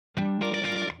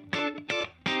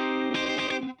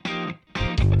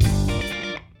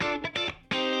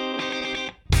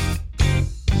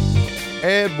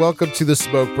And welcome to the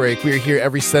Smoke Break. We are here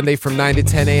every Sunday from 9 to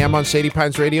 10 a.m. on Shady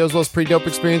Pines Radio, as well as Pretty Dope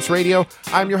Xperience Radio.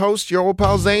 I'm your host, your old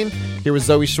pal Zane, here with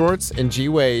Zoe Schwartz and G.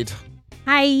 Wade.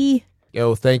 Hi.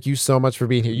 Yo, thank you so much for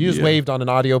being here. You just waved on an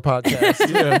audio podcast.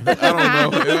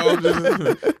 I don't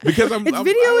know. Because I'm video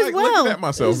I as like well. looking at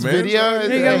myself, It's man. video.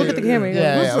 You gotta look at the camera.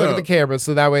 Yeah, look at the camera,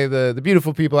 so that way the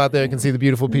beautiful people out there can see the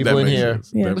beautiful people in here.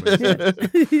 Yeah.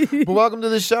 But welcome to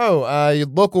the show.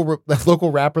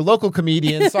 Local rapper, local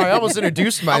comedian. Sorry, I almost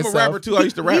introduced I'm myself. a rapper too. I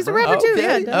used to rap. He's a rapper too.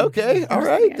 Okay, Yeah. okay, all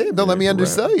right. Damn, don't let me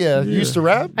undersell you. You used to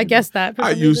rap? I guessed that.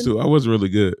 I used to. I wasn't really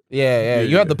good. Yeah.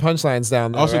 You had the punchlines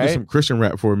down I there, also right? did some Christian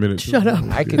rap for a minute. Shut up.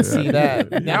 I can see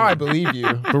that. Now I believe you.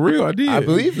 For real, I did. I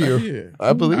believe you.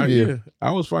 I believe you. Yeah. I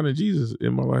was finding Jesus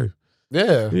in my life.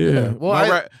 Yeah.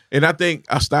 Well, And I think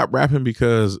I stopped rapping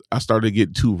because I started to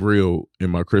get too real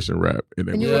in my Christian rap.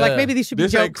 And you were like, maybe these should be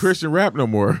this jokes. ain't Christian rap no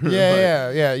more.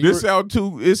 Yeah. This sound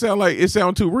too real. It sound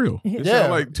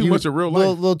like too much of real life.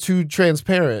 Little too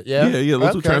transparent. Yeah. Yeah, a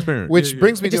little too transparent. Which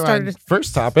brings me It just to my started-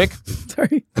 first topic.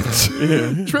 Sorry.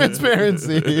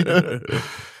 Transparency.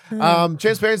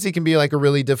 Transparency can be like a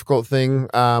really difficult thing.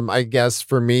 I guess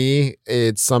for me,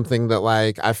 it's something that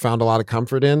like I found a lot of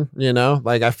comfort in, you know,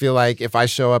 like I feel like if I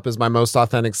show up as my most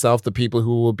authentic self, the people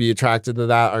who will be attracted to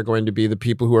that are going to be the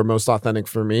people who are most authentic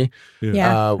for me.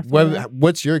 Yeah.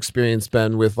 What's your experience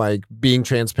been with like being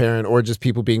transparent or just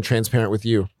people being transparent with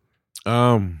you?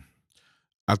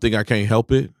 I think I can't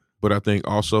help it, but I think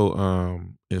also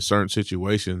in certain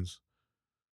situations,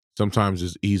 sometimes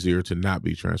it's easier to not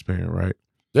be transparent, right?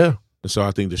 Yeah. And so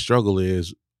I think the struggle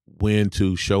is when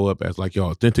to show up as like your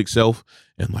authentic self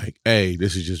and like, hey,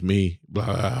 this is just me, blah,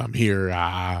 I'm here,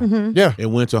 Mm-hmm. Yeah.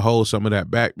 and when to hold some of that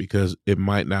back because it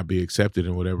might not be accepted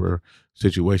in whatever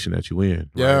situation that you in. Right?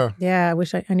 Yeah. Yeah, I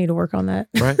wish I need to work on that.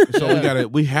 Right. So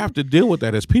we have to deal with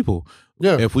that as people.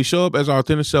 Yeah. If we show up as our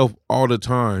authentic self all the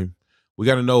time, we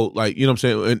got to know, like, you know what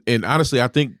I'm saying? And honestly, I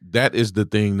think that is the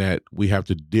thing that we have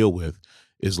to deal with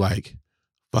is like,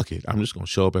 fuck it, I'm just going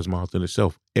to show up as my authentic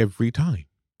self every time.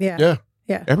 Yeah.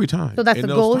 Every time. So that's And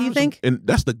the those goal, you times- think? And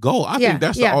that's the goal. I think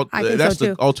that's I think that's so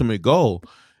the too. ultimate goal.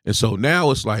 And so now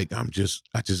it's like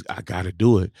I got to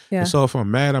do it. Yeah. And so if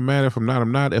I'm mad, I'm mad. If I'm not,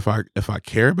 I'm not. If I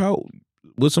care about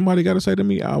what somebody got to say to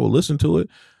me, I will listen to it.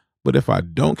 But if I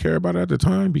don't care about it at the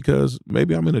time, because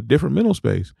maybe I'm in a different mental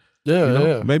space.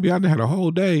 Yeah. Maybe I had a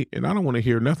whole day and I don't want to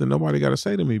hear nothing nobody got to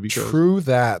say to me because True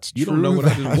that. you don't know what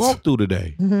I just walked through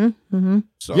today. Mm-hmm.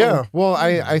 So Yeah. Well,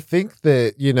 I think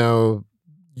that, you know,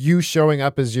 you showing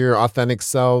up as your authentic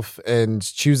self and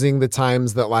choosing the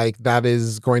times that like that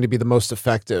is going to be the most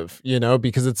effective, you know,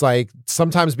 because it's like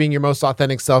sometimes being your most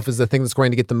authentic self is the thing that's going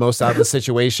to get the most out of the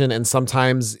situation. And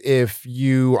sometimes if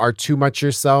you are too much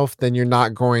yourself, then you're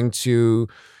not going to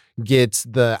get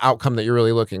the outcome that you're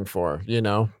really looking for, you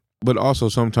know? But also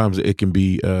sometimes it can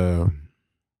be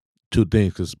two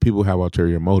things because people have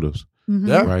ulterior motives,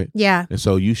 Yeah. right? Yeah. And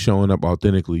so you showing up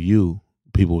authentically you,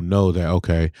 people know that,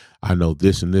 okay, I know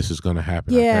this and this is going to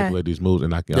happen. I Yeah. calculate these moves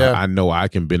and Yeah. I know I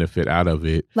can benefit out of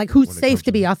it. Like who's When it safe comes to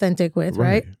to- be authentic with,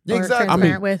 right? Yeah, Or exactly.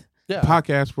 transparent with. Yeah.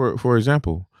 Podcast, for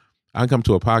example, I can come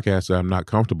to a podcast that I'm not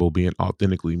comfortable being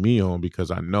authentically me on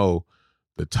because I know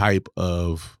the type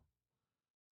of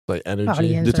Like energy.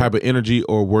 Audience. the type of energy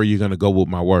or where you're going to go with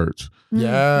my words.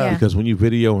 Yeah. Because when you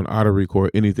video and auto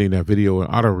record anything that video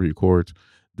and auto records,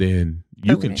 then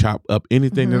you can Permanent. chop up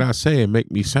anything that I say and make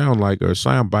me sound like or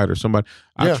sound bite or somebody.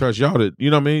 Yeah. I trust y'all to, you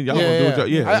know what I mean? Y'all gonna do what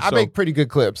y'all, I make pretty good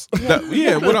clips. what I'm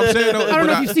saying. Though, I don't know but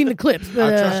if you've seen the clips,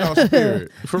 but I trust y'all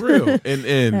spirit for real.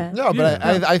 And No, but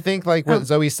I think like what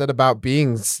Zoe said about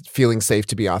feeling safe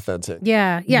to be authentic.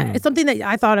 Yeah. It's something that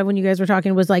I thought of when you guys were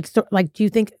talking was like, do you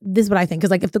think this is what I think?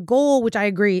 Because like if the goal, which I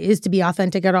agree, is to be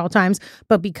authentic at all times,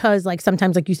 but because like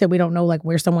sometimes, like you said, we don't know like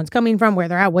where someone's coming from, where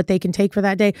they're at, what they can take for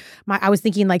that day. I was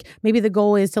thinking like maybe the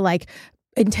goal is to like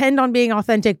intend on being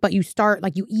authentic, but you start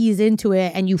like you ease into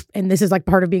it and this is like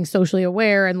part of being socially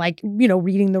aware and like, you know,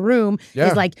 reading the room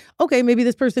is like, okay, maybe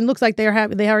this person looks like they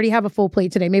already have a full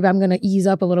plate today. Maybe I'm going to ease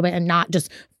up a little bit and not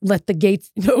just let the gates,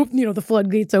 you know, the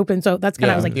floodgates open. So that's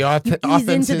kind of, I was like, the you ease into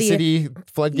authenticity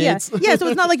floodgates. Yeah. So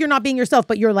it's not like you're not being yourself,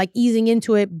 but you're like easing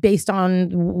into it based on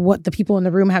what the people in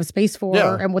the room have space for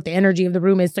and what the energy of the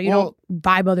room is. So you don't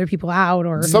vibe other people out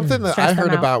or something that I stress them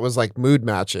heard out. about was like mood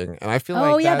matching. And I feel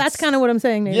like that's kind of what I'm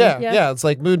saying. Nate. Yeah, it's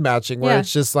like mood matching where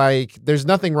it's just like there's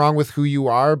nothing wrong with who you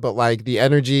are, but like the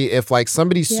energy, if like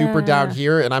somebody's super down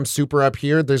here and I'm super up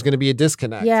here, there's going to be a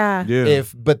disconnect. Yeah.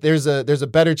 But there's a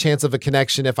better chance of a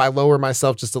connection if I lower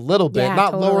myself just a little bit,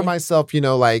 not lower myself, you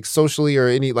know, like socially or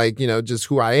any like, you know, just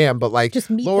who I am, but like just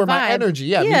meet lower the my vibe. energy.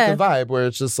 Meet the vibe where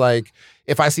it's just like,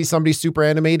 if I see somebody super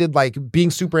animated, like being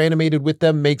super animated with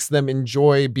them makes them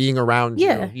enjoy being around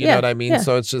you. You know what I mean?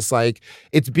 So it's just like,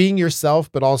 it's being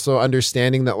yourself, but also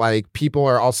understanding that like people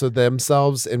are also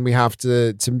themselves and we have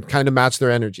to kind of match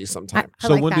their energy sometimes.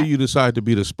 So when do you decide to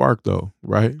be the spark though?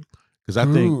 Right? Because I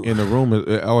think in the room,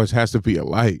 it always has to be a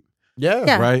light.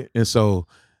 Yeah. Right? And so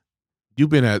you've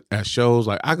been at shows,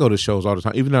 like I go to shows all the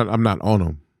time, even though I'm not on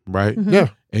them. Right? Yeah.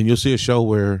 And you'll see a show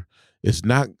where it's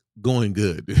not going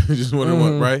good. Just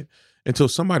wondering right? Until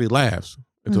somebody laughs.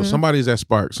 Until somebody's that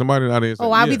spark. Somebody out there.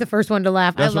 I'll be the first one to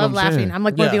laugh. That's I love laughing. saying. I'm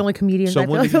like one of the only comedians. So I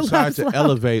when do feel you like decide to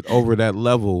elevate over that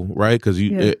level, right? Because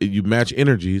you match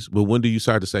energies, but when do you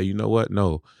decide to say, you know what?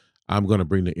 No, I'm going to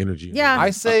bring the energy. Yeah.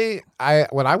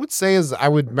 What I would say is I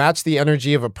would match the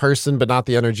energy of a person, but not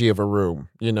the energy of a room,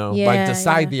 you know, like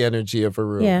decide the energy of a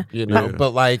room, you know,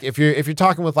 but like, if you're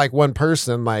talking with like one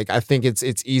person, like, I think it's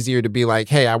easier to be like,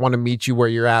 hey, I want to meet you where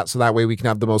you're at. So that way we can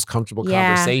have the most comfortable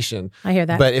conversation. I hear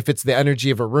that. But if it's the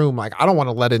energy of a room, like, I don't want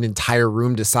to let an entire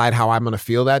room decide how I'm going to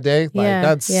feel that day.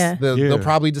 Like they'll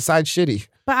probably decide shitty.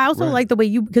 But I also like the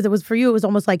way because it was for you, it was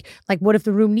almost like what if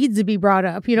the room needs to be brought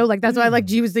up? You know, like that's why I like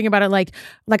G was thinking about it. Like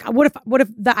what if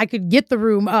I could get the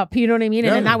room up? You know what I mean?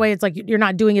 And in that way, it's like you're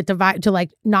not doing it to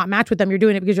like not match with them. You're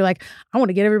doing it because you're like, I want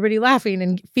to get everybody laughing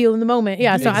and feel in the moment.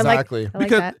 Yeah. So exactly. I like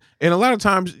that. And a lot of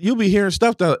times you'll be hearing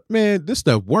stuff that, man, this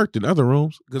stuff worked in other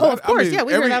rooms. Of course. We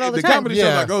hear that all the time. The comedy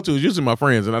shows I go to is usually my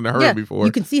friends, and I've heard it before.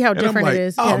 You can see how different it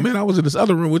is. Oh man, I was in this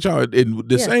other room with y'all, and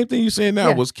the same thing you're saying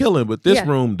now was killing, but this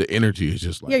room, the energy is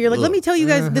just like, you're like, let me tell you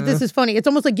guys that this is funny. It's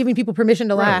almost like giving people permission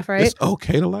to laugh, right? It's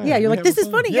okay to laugh. Yeah, you're like, this is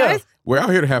funny, guys. We're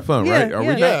out here to have fun, right? Are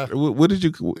we not? What did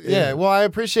you? Yeah, well, I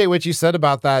appreciate what you said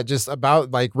about that, just about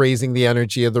like raising the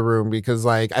energy of the room, because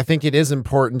like I think it is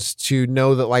important to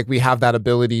know that like we have that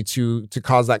ability to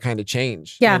cause that kind of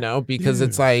change. You know, because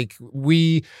it's like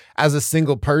we as a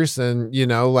single person, you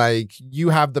know, like you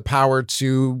have the power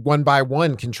to one by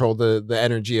one control the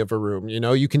energy of a room. You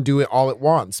know, you can do it all at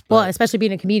once. But, well, especially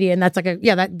being a comedian, that's like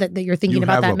that you're thinking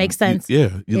about that makes sense.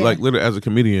 You like literally as a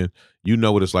comedian, you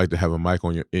know what it's like to have a mic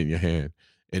in your hand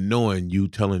and knowing you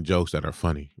telling jokes that are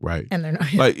funny, right? And they're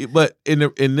not. Like, but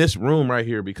in this room right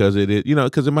here, because it is, you know,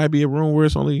 because it might be a room where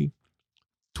it's only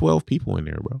 12 people in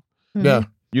there, bro. Mm-hmm. Yeah.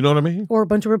 You know what I mean? Or a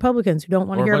bunch of Republicans who don't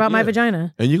want to hear about my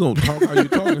vagina. And you're going to talk how you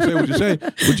talk and say what you say.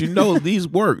 But you know these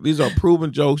work. These are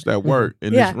proven jokes that work.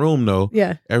 In this room, though,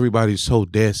 everybody's so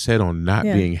dead set on not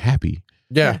being happy.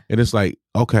 Yeah. And it's like,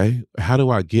 okay, how do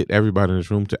I get everybody in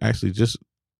this room to actually just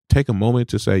take a moment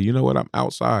to say, you know what, I'm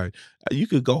outside. You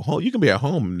could go home. You can be at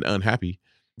home unhappy.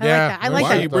 I like that.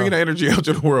 Why are you bringing that energy out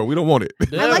to the world? We don't want it.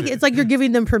 I like it. It's like you're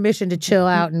giving them permission to chill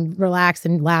out and relax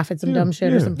and laugh at some dumb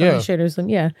shit or some funny shit or some,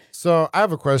 So I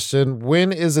have a question.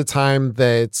 When is a time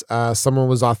that someone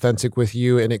was authentic with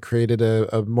you and it created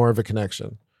a more of a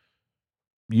connection?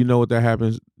 You know what that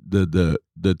happens?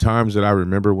 The times that I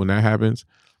remember when that happens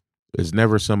is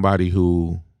never somebody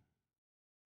who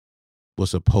was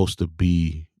supposed to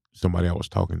be somebody I was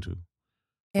talking to.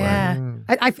 Yeah,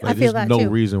 right? I feel that too. There's no too.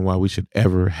 reason why we should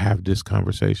ever have this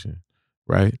conversation,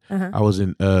 right? I was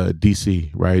in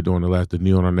D.C., right, during the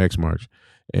Knee on Our Necks march,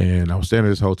 and I was staying at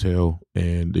this hotel,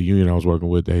 and the union I was working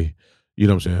with, they, you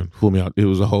know what I'm saying, flew me out. It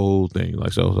was a whole thing,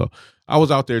 like so. I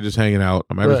was out there just hanging out.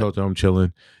 I'm at this hotel, I'm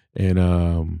chilling, and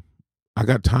I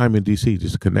got time in D.C.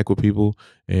 just to connect with people,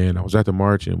 and I was at the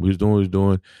march, and we was doing what we was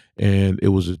doing, and it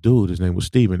was a dude. His name was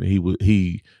Steven. He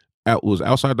was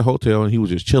outside the hotel, and he was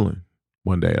just chilling.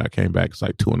 One day I came back, it's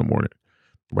like 2 a.m,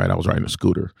 right? I was riding a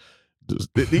scooter.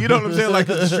 You know what I'm saying? Like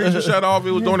the streets were shut off.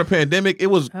 It was during the pandemic. It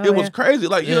was crazy.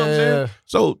 Like, you know what I'm saying?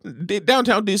 So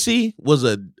downtown DC was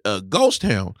a ghost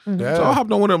town. Yeah. So I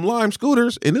hopped on one of them Lime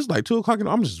scooters, and it's like 2 o'clock, and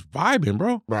I'm just vibing,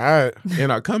 bro. Right.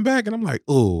 And I come back, and I'm like,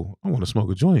 oh, I want to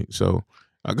smoke a joint. So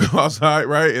I go outside,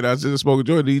 right? And I sit and smoke a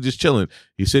joint, and he's just chilling.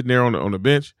 He's sitting there on the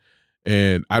bench.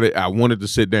 And I wanted to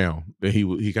sit down. And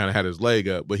he kind of had his leg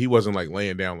up, but he wasn't like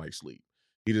laying down like sleep.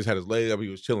 He just had his leg up. He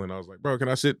was chilling. I was like, bro, can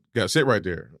I sit? Got to sit right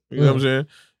there. You know what I'm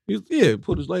saying? He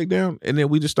put his leg down. And then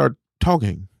we just start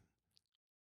talking.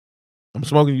 I'm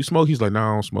smoking. You smoke? He's like,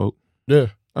 nah, I don't smoke. Yeah.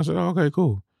 I said, oh, okay,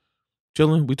 cool.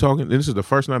 Chilling. We talking. And this is the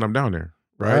first night I'm down there.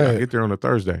 Right? I get there on a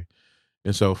Thursday.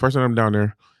 And so first night I'm down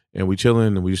there, and we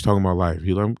chilling, and we just talking about life.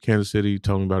 He left Kansas City,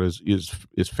 telling me about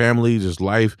his family, his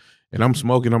life. And I'm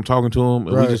smoking. I'm talking to him.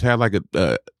 And we just had like a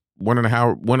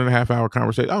 1.5 hour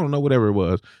conversation. I don't know, whatever it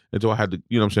was, until I had to,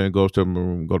 you know what I'm saying, go to my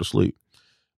room and go to sleep.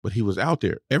 But he was out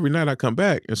there. Every night I come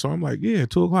back. And so I'm like,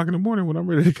 2 o'clock in the morning when I'm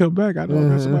ready to come back, I know I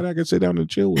got somebody I can sit down and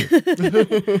chill with.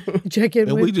 Check in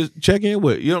and with. we just check in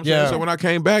with. You know what I'm saying? So when I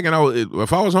came back, and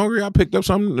if I was hungry, I picked up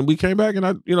something, and we came back, and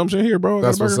you know what I'm saying, here, bro.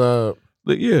 That's what's up.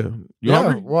 Like, yeah. You Yeah,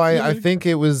 hungry? well, I think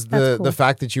it was That's cool. the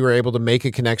fact that you were able to make a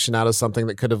connection out of something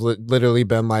that could have literally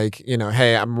been like,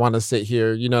 hey, I want to sit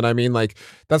here. You know what I mean? Like,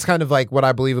 that's kind of like what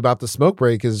I believe about the smoke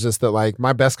break is just that like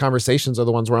my best conversations are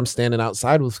the ones where I'm standing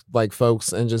outside with like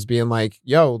folks and just being like,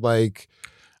 yo, like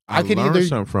I could learned either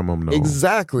something from them though.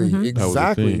 Exactly. Mhm. That was the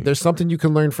Exactly. thing. There's something you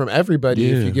can learn from everybody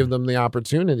if Yeah. you give them the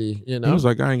opportunity, He was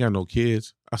like, I ain't got no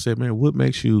kids. I said, man, what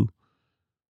makes you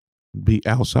be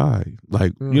outside?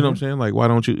 Like, you know what I'm saying? Like, why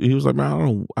don't you? He was like,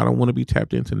 man, I don't want to be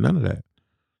tapped into none of that.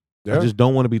 Yeah. I just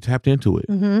don't want to be tapped into it.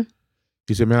 Mm-hmm.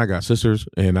 He said, man, I got sisters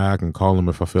and I can call them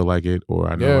if I feel like it, or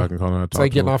I know Yeah. I can call them and It's talk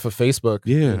like to getting them. off of Facebook.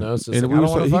 Yeah. You know, it's just And like, we I was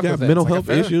don't wanna he fuck got with it. mental It's like, health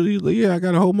fair. issues. He's like, yeah, I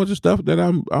got a whole bunch of stuff that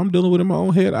I'm dealing with in my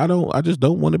own head. I just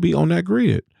don't want to be on that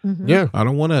grid. Mm-hmm. Yeah. I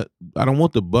don't want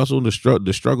the bustle,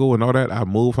 the struggle and all that. I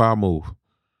move how I move.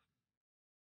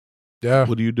 Yeah.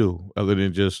 What do you do other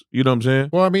than just, you know what I'm saying?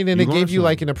 Well, I mean, and You it learn gave you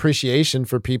like something. an appreciation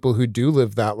for people who do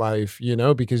live that life,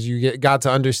 because you got to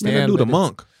Man, understand. that dude that a it's-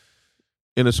 monk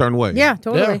in a certain way. Yeah,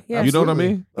 totally. Yeah. You know what I absolutely.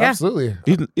 mean? Yeah.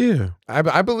 Absolutely. Yeah.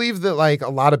 I believe that like a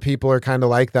lot of people are kind of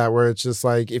like that, where it's just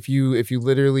like if you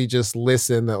literally just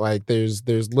listen, that like there's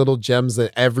little gems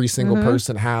that every single Mhm.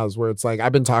 person has, where it's like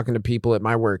I've been talking to people at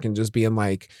my work and just being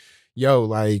like, yo,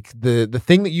 like the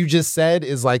thing that you just said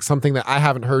is like something that I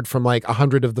haven't heard from like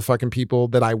 100 of the fucking people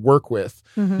that I work with.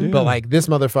 Mm-hmm. Yeah. But like this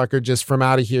motherfucker just from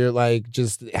out of here, like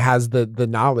just has the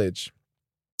knowledge.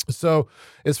 So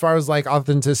as far as like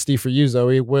authenticity for you,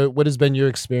 Zoe, what has been your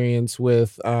experience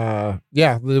with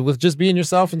with just being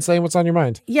yourself and saying what's on your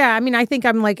mind? Yeah, I mean, I think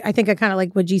I kind of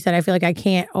like what G said. I feel like I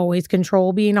can't always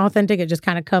control being authentic. It just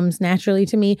kind of comes naturally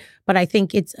to me. But I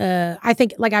think it's I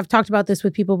think like I've talked about this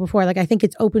with people before. Like I think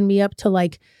it's opened me up to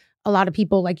like a lot of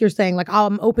people, like you're saying, like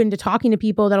I'm open to talking to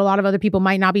people that a lot of other people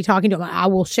might not be talking to. I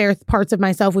will share parts of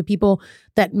myself with people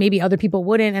that maybe other people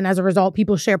wouldn't. And as a result,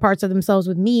 people share parts of themselves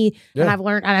with me. Yeah. And I've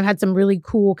learned, and I've had some really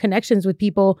cool connections with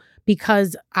people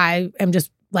because I am just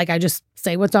like, I just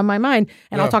say what's on my mind,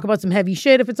 and Yeah. I'll talk about some heavy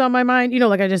shit if it's on my mind,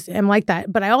 like I just am like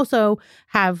that. But I also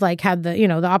have like had the,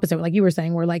 the opposite, like you were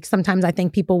saying, where like sometimes I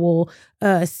think people will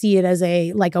see it as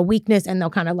a weakness, and they'll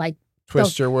kind of like,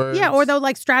 Twist your words. yeah, or they'll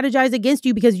like strategize against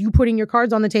you because you putting your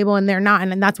cards on the table and they're not.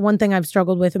 And that's one thing I've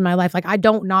struggled with in my life. Like I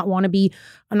don't not want to be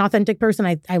an authentic person.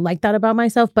 I like that about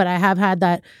myself, but I have had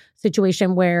that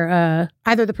situation where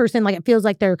either the person, like it feels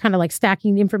like they're kind of like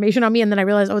stacking the information on me, and then I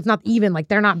realize, it's not even like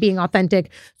they're not being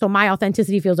authentic. So my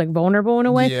authenticity feels like vulnerable in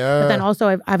a way. Yeah. But then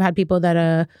also I've had people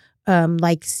that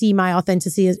like see my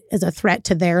authenticity as a threat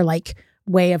to their like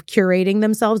way of curating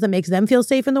themselves that makes them feel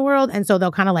safe in the world. And so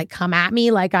they'll kind of like come at me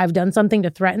like I've done something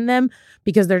to threaten them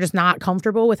because they're just not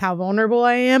comfortable with how vulnerable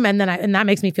I am. And then and that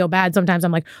makes me feel bad. Sometimes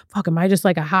I'm like, fuck, am I just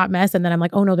like a hot mess? And then I'm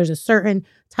like, oh no, there's a certain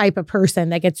type of person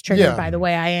that gets triggered Yeah. by the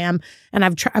way I am. And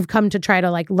I've come to try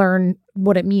to like learn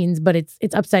what it means, but it's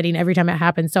upsetting every time it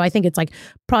happens. So I think it's like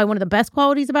probably one of the best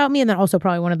qualities about me. And then also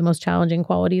probably one of the most challenging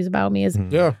qualities about me is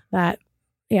Yeah. that.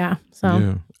 Yeah. So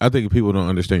Yeah. I think people don't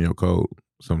understand your code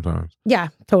sometimes. yeah,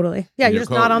 totally. Yeah, And you're your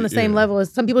just not code- on the same yeah. level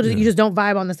as some people. Yeah. You just don't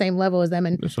vibe on the same level as them.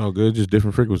 And It's all good. Just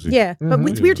different frequencies. yeah, but Mhm.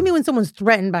 it's weird to me when someone's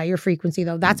threatened by your frequency,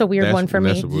 though. That's a weird one for me.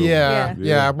 that's a weird Yeah. one.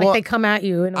 Yeah. Like Well, they come at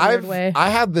you in a weird way. I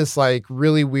had this like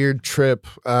really weird trip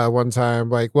one time.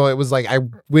 Like, well, it was like I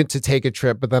went to take a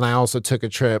trip, but then I also took a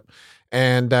trip.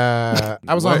 And I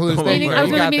was on What? Hulu's Hold on, thing. wait, I was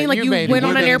You gonna got meaning that. like you made went it.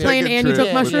 on an made it. airplane and you took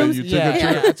Yeah. mushrooms? You took Yeah. a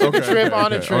trip. I took a Okay. trip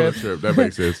on a Okay. trip. That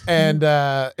makes sense. And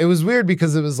it was weird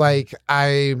because it was like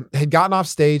I had gotten off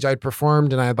stage, I'd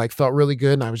performed, and I had like felt really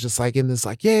good, and I was just like in this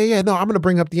like no, I'm gonna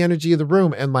bring up the energy of the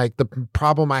room. And like the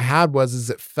problem I had is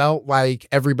it felt like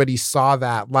everybody saw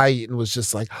that light and was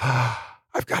just like,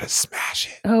 I've got to smash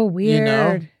it. Oh,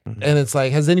 weird. And it's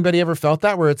like, has anybody ever felt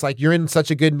that where it's like you're in such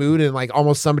a good mood and like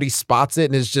almost somebody spots it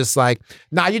and is just like,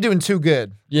 nah, you're doing too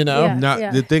good, Yeah.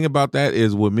 Now the thing about that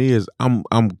is with me is I'm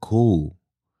cool.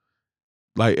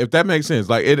 Like if that makes sense.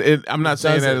 Like it I'm not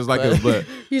saying that as like a but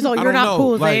You're I you're don't not know,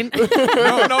 cool, like- Zane.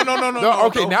 No.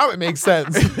 Okay, now it makes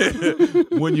sense.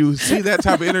 When you see that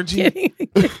type of energy, Kidding.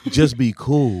 just be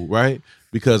cool, right?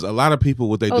 Because a lot of people,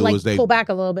 what they do like is they pull back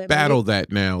a little bit. battle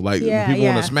that now. Like Yeah, when people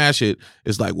want yeah. to smash it,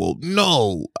 it's like, well,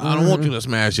 no, I don't want you to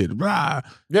smash it. Blah.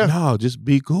 Yeah. No, just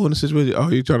be cool in the situation. Oh,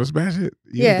 you trying to smash it?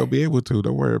 You Yeah. ain't gonna be able to.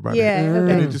 Don't worry about Yeah, it.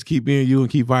 okay. And then just keep being you and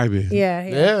keep vibing.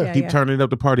 Yeah. Keep turning up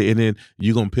the party, and then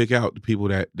you're gonna pick out the people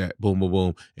that boom, boom,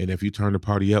 boom. And if you turn the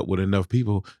party up with enough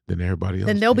people, then everybody else.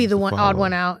 Then they'll be tends the to odd follow.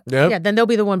 one out. Yep. Yeah, then they'll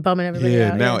be the one bumming everybody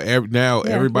Yeah. out. Now, now Yeah,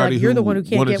 everybody like, you're who the one who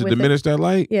can't wanted get to with it. diminish that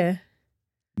light, Yeah.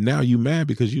 now you mad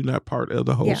because you're not part of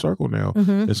the whole circle now.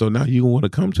 Mm-hmm. And so now you want to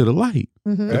come to the light.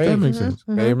 Mm-hmm. If that makes Mm-hmm. sense.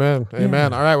 Mm-hmm. Amen.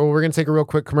 Amen. Yeah. All right. Well, we're going to take a real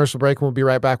quick commercial break and we'll be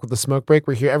right back with the smoke break.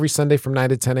 We're here every Sunday from 9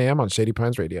 to 10 a.m. on Shady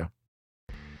Pines Radio.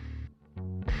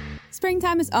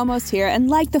 Springtime is almost here, and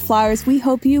like the flowers, we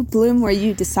hope you bloom where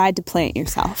you decide to plant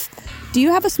yourself. Do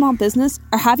you have a small business,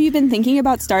 or have you been thinking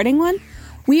about starting one?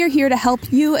 We are here to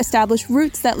help you establish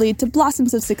roots that lead to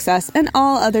blossoms of success and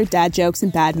all other dad jokes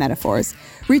and bad metaphors.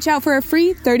 Reach out for a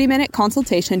free 30-minute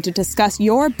consultation to discuss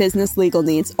your business legal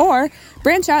needs, or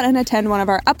branch out and attend one of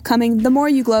our upcoming The More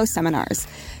You Glow seminars.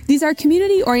 These are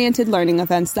community-oriented learning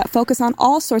events that focus on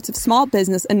all sorts of small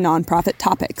business and nonprofit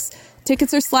topics.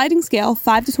 Tickets are sliding scale,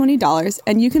 $5 to $20,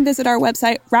 and you can visit our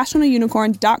website,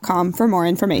 rationalunicorn.com, for more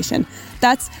information.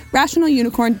 That's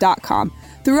rationalunicorn.com.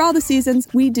 Through all the seasons,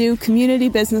 we do community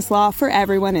business law for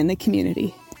everyone in the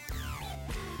community.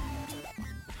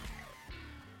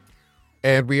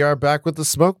 And we are back with the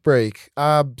smoke break.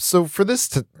 So for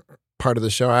this part of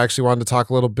the show, I actually wanted to talk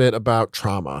a little bit about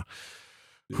trauma.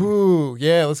 Ooh,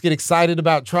 yeah, let's get excited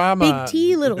about trauma. Big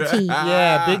T, little T.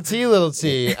 Yeah, big T, little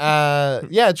T.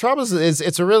 Yeah, trauma is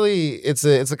it's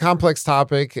a complex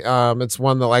topic. It's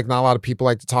one that like not a lot of people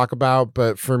like to talk about,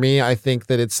 but for me, I think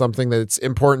that it's something that's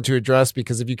important to address,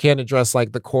 because if you can't address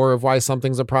like the core of why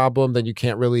something's a problem, then you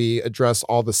can't really address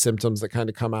all the symptoms that kind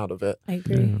of come out of it. I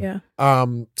agree. Yeah.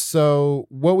 So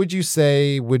what would you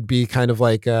say would be kind of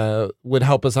like would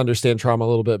help us understand trauma a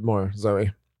little bit more,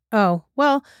 Zoe? Oh,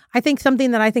 well, I think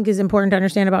something that I think is important to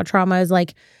understand about trauma is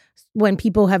like when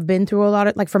people have been through a lot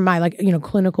of, like from my like,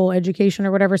 clinical education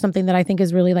or whatever, something that I think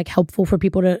is really like helpful for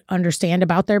people to understand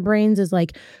about their brains is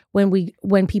like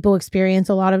when people experience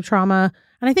a lot of trauma,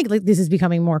 and I think like this is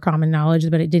becoming more common knowledge,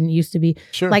 but it didn't used to be.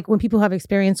 Sure. Like when people have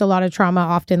experienced a lot of trauma,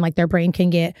 often like their brain can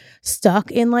get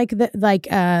stuck in like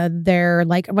their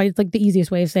like it's like the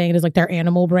easiest way of saying it is like their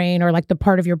animal brain, or like the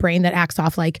part of your brain that acts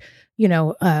off like,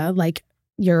 like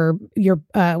your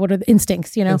what are the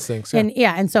instincts, Instincts,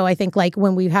 yeah. And so I think like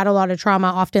when we've had a lot of trauma,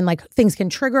 often like things can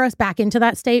trigger us back into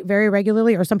that state very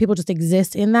regularly, or some people just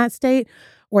exist in that state,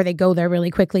 or they go there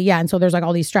really quickly. Yeah. And so there's like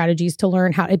all these strategies to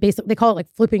learn how they call it like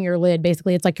flipping your lid.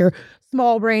 Basically, it's like your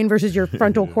small brain versus your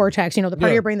frontal cortex, the part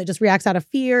of your brain that just reacts out of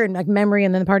fear and like memory,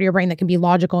 and then the part of your brain that can be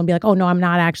logical and be like, oh no, I'm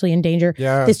not actually in danger.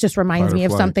 Yeah. This just reminds me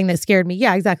of something that scared me.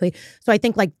 Yeah, exactly. So I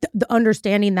think like the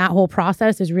understanding that whole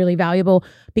process is really valuable,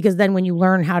 because then when you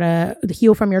learn how to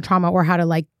heal from your trauma, or how to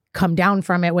like come down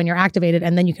from it when you're activated,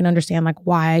 and then you can understand like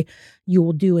why you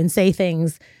will do and say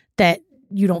things that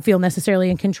you don't feel necessarily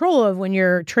in control of when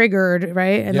you're triggered,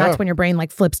 right? And that's when your brain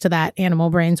like flips to that animal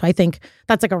brain. So I think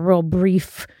that's like a real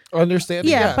brief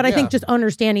understanding. Yeah, but I think just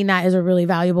understanding that is a really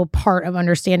valuable part of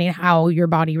understanding how your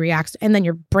body reacts, and then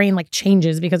your brain like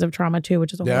changes because of trauma too,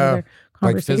 which is a whole other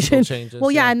conversation. Like physical changes.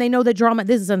 Well, yeah, and they know that trauma.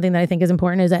 This is something that I think is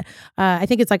important. Is that I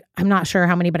think it's like, I'm not sure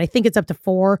how many, but I think it's up to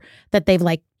 4 that they've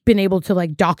like been able to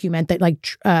like document that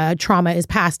like trauma is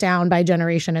passed down by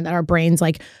generation, and that our brains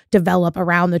like develop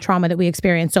around the trauma that we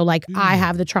experience. So like I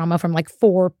have the trauma from like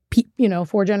 4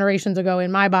 generations ago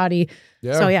in my body.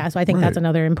 Yeah. So I think that's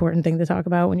another important thing to talk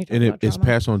about when you talk about it's trauma.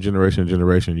 passed on generation to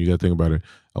generation. You got to think about it.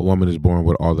 A woman is born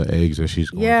with all the eggs that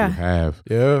she's going to have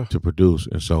to produce,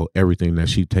 and so everything that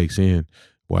she takes in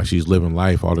while she's living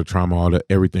life, all the trauma, all the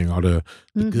everything, all the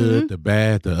good, the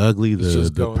bad, the ugly,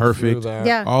 the perfect,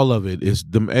 all of it is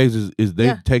them eggs is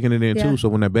they taking it in too. So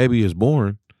when that baby is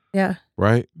born,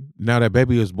 right now that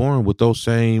baby is born with those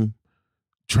same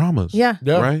traumas,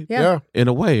 right, in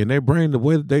a way, and their brain, the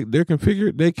way that they're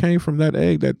configured, they came from that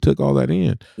egg that took all that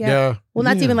in. Well,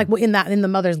 that's even like in the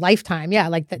mother's lifetime. Yeah,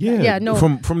 like that.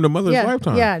 From the mother's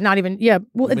lifetime. Yeah, not even. Yeah,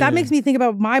 well, that makes me think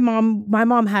about my mom. My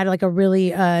mom had like a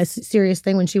really serious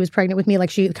thing when she was pregnant with me. Like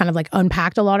she kind of like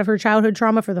unpacked a lot of her childhood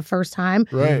trauma for the first time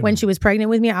when she was pregnant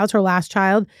with me. I was her last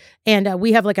child, and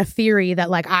we have like a theory that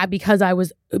like because I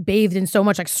was bathed in so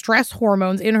much like stress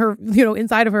hormones in her,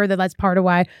 inside of her, that's part of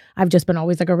why I've just been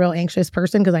always like a real anxious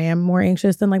person, because I am more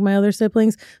anxious than like my other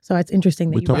siblings. So it's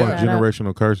interesting that we talk about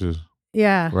generational curses.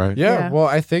 Yeah. Right. Yeah. Well,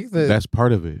 I think that's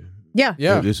part of it. Yeah.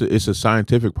 It's a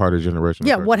scientific part of generational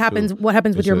curses. What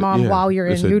happens with your mom while you're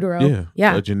in utero.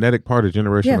 A genetic part of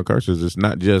generational curses. It's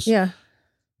not just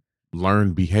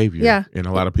learned behavior. Yeah. And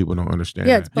a lot of people don't understand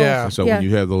that. It's both. Yeah. And so when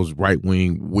you have those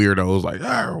right-wing weirdos like,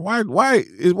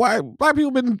 why black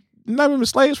people never been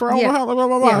slaves for all blah, blah,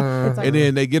 blah, blah. And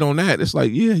then they get on that. It's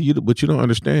like, but you don't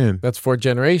understand. That's for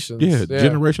generations. Yeah.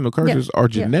 Generational curses are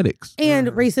genetics. And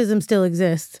racism still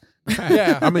exists.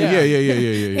 Yeah, I mean,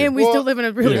 yeah. And we still live in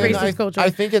a really and racist culture.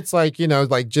 I think it's like,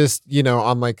 like just,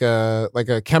 on like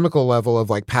a chemical level of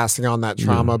like passing on that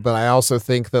trauma. But I also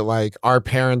think that like our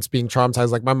parents being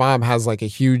traumatized, like my mom has like a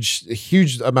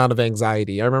huge amount of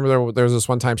anxiety. I remember there was this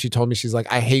one time she told me, she's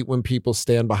like, I hate when people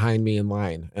stand behind me in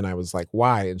line. And I was like,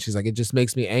 why? And she's like, it just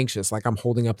makes me anxious. Like I'm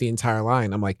holding up the entire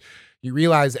line. I'm like, you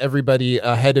realize everybody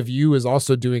ahead of you is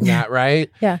also doing that, right?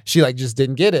 Yeah. She like just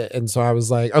didn't get it. And so I was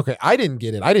like, okay, I didn't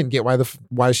get it. I didn't get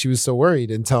why she was so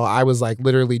worried until I was like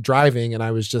literally driving and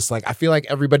I was just like, I feel like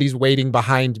everybody's waiting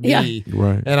behind me. Yeah.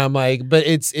 Right. And I'm like, but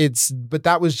but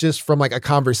that was just from like a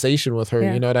conversation with her,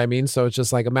 Yeah. you know what I mean? So it's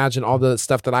just like, imagine all the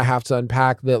stuff that I have to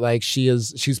unpack that like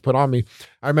she's put on me.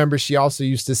 I remember she also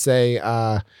used to say,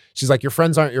 she's like, your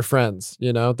friends aren't your friends,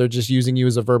 they're just using you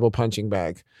as a verbal punching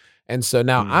bag. And so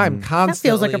now I'm constantly. That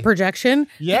feels like a projection.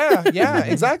 Yeah,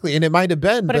 exactly. And it might have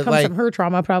been, but it comes like, from her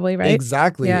trauma, probably, right?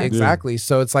 Exactly.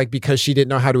 So it's like because she didn't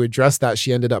know how to address that,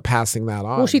 she ended up passing that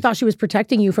on. Well, she thought she was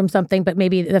protecting you from something, but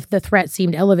maybe the threat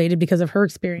seemed elevated because of her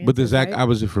experience. But the exact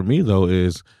opposite for me though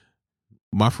is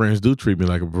my friends do treat me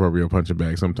like a proverbial punching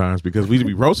bag sometimes because we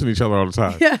be roasting each other all the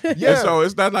time. Yeah. And so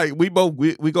it's not like we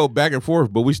go back and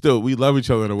forth, but we love each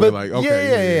other in a way. Like,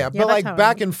 okay. Yeah. But like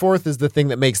back and forth is the thing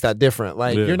that makes that different.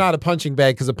 Like you're not a punching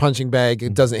bag because a punching bag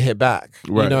it doesn't hit back.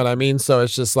 Right. You know what I mean? So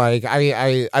it's just like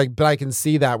but I can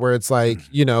see that where it's like,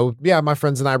 my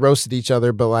friends and I roasted each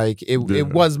other, but like it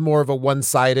was more of a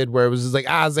one-sided where it was just like,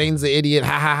 Zane's the idiot,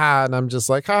 ha ha ha. And I'm just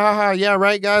like, ha ha ha, yeah,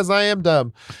 right, guys, I am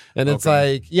dumb. And it's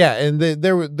like, yeah, and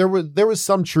there was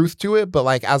some truth to it, but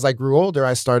like as I grew older,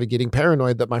 I started getting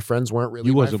paranoid that my friends weren't really.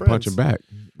 You wasn't punching back.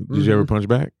 Did you ever punch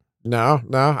back? No.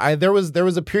 There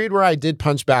was a period where I did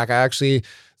punch back. I actually, it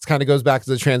kind of goes back to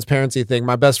the transparency thing.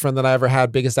 My best friend that I ever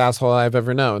had, biggest asshole I've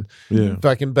ever known. Yeah.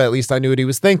 But at least I knew what he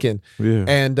was thinking. Yeah.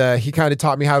 And he kind of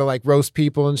taught me how to like roast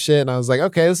people and shit. And I was like,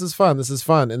 okay, this is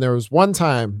fun. And there was one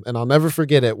time, and I'll never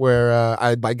forget it, where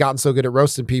I'd like gotten so good at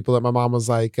roasting people that my mom was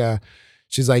like,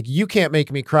 she's like, you can't make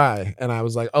me cry. And I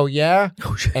was like, oh, yeah?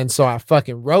 And so I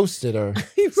fucking roasted her.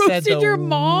 You roasted your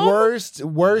mom?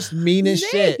 Worst, meanest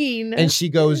shit. And she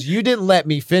goes, you didn't let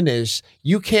me finish.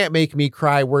 You can't make me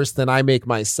cry worse than I make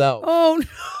myself. Oh, no.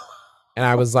 And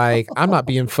I was like, I'm not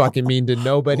being fucking mean to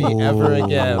nobody ever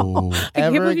again.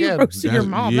 Ever again. You roasted your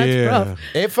mom. That's rough.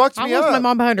 It fucked me up. I roast my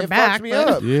mom behind her back. Fucked me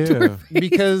up. Yeah.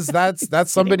 Because that's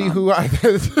somebody who I...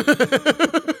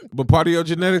 But part of your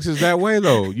genetics is that way,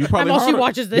 though. You probably she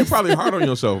watches this. You're probably hard on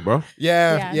yourself, bro.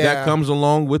 Yeah. That comes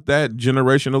along with that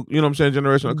generational, you know what I'm saying,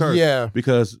 generational curse. Yeah.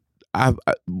 Because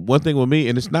one thing with me,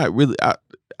 and it's not really,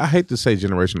 I hate to say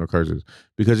generational curses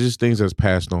because it's things that's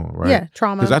passed on, right? Yeah,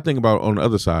 trauma. Because I think about on the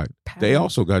other side, they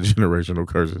also got generational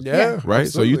curses. Yeah. Right? Absolutely.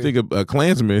 So you think of a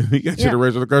Klansman, he got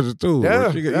generational curses too.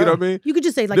 Yeah. You know what I mean? You could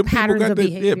just say like patterns of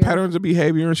behavior. Yeah, patterns of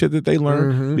behavior and shit that they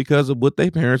learned because of what their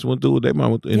parents went through, what their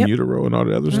mom went through in utero and all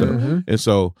the other stuff. And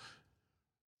so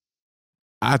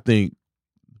I think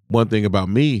one thing about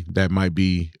me that might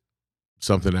be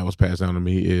something that was passed down to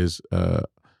me is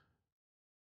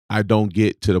I don't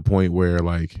get to the point where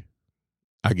like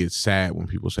I get sad when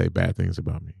people say bad things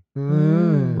about me.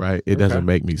 Right? It doesn't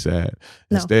make me sad.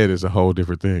 No. Instead, it's a whole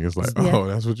different thing. It's like, oh,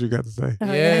 that's what you got to say.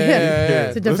 Yeah.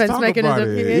 It's a defense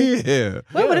mechanism. Yeah.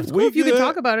 Well, but it's cool if you can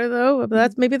talk about it though.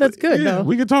 Maybe that's good though.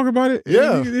 We can talk about it.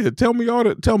 Yeah. Tell me all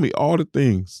the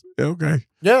things. Okay.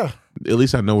 Yeah. At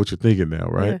least I know what you're thinking now,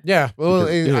 right? Yeah. Well,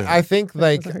 I think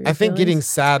like getting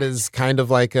sad is kind of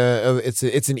like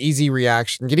it's an easy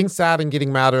reaction. Getting sad and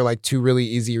getting mad are like two really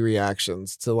easy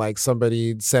reactions to like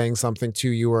somebody saying something to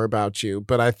you or about you.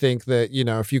 But I think that,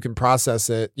 if you can process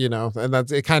it, and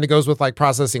that's it kind of goes with like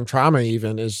processing trauma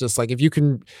even is just like if you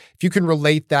can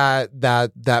relate that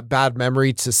bad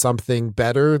memory to something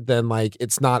better, then like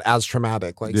it's not as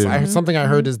traumatic. Like something I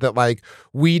heard is that like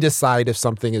we decide if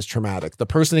something is traumatic. The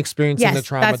person experiencing the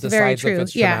trauma that's very decides true. if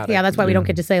it's traumatic. Yeah, that's why we don't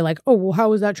get to say like, oh, well, how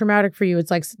was that traumatic for you? It's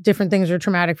like different things are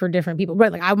traumatic for different people.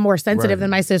 Right? Like I'm more sensitive than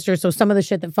my sister, so some of the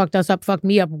shit that fucked us up fucked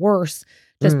me up worse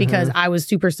just because I was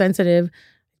super sensitive.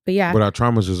 But yeah. But our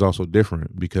traumas is also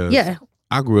different because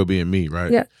I grew up being me,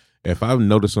 right? Yeah. If I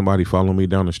notice somebody following me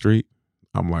down the street,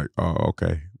 I'm like, oh,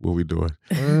 okay, what we doing?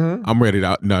 I'm ready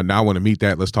to, now I want to meet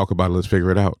that. Let's talk about it. Let's figure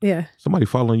it out. Yeah. Somebody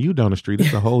following you down the street,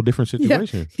 it's a whole different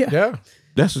situation. Yeah.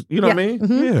 That's, you know what I mean?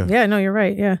 Yeah. Yeah, no, you're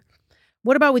right. Yeah.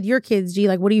 What about with your kids, G?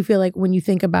 Like, what do you feel like when you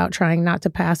think about trying not to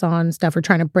pass on stuff or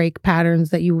trying to break patterns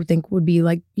that you think would be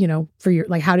like, for your,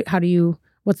 like, how do you,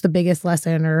 what's the biggest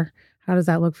lesson or how does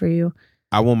that look for you?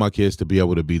 I want my kids to be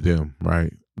able to be them,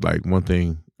 right? Like one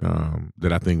thing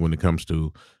that I think when it comes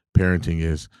to parenting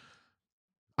is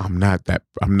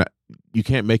you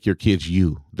can't make your kids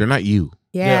you. They're not you.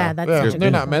 Yeah, that's such a they're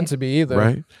good not point. meant to be either.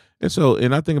 Right.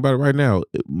 And I think about it right now.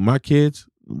 My kids,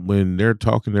 when they're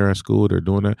talking, they're at school, they're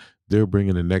doing that, they're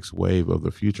bringing the next wave of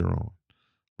the future on.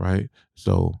 Right.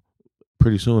 So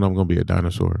pretty soon I'm going to be a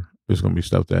dinosaur. There's going to be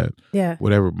stuff that,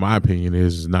 whatever my opinion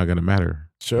is not going to matter.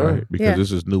 Sure. Right? Because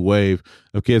this is new wave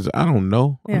of kids. I don't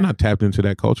know. I'm not tapped into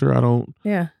that culture. I don't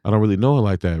really know it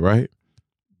like that. Right.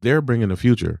 They're bringing the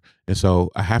future. And so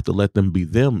I have to let them be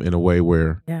them in a way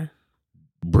where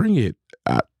bring it.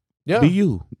 Be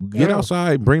you. Get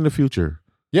outside. Bring the future.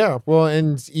 Yeah. Well,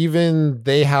 and even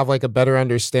they have like a better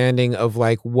understanding of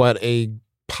like what a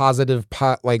positive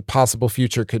like possible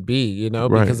future could be, you know,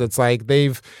 because it's like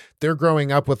they're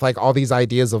growing up with like all these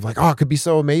ideas of like, oh, it could be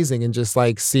so amazing, and just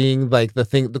like seeing like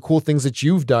the cool things that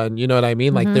you've done, you know what I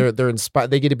mean? Like they're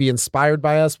inspired, they get to be inspired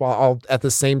by us while all at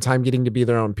the same time getting to be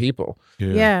their own people.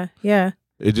 Yeah.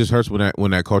 It just hurts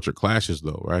when that culture clashes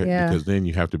though, right? Because then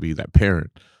you have to be that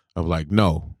parent of like,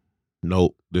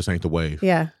 nope, this ain't the wave.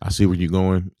 Yeah. I see where you're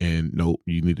going, and nope,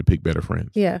 you need to pick better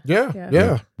friends. Yeah.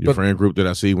 Your friend group that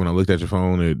I see when I looked at your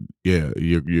phone, and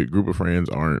your group of friends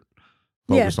aren't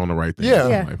focused on the right things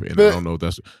in life. And I don't know if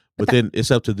that's... But then it's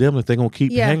up to them if they're going to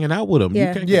keep hanging out with them. You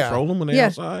can't control them when they're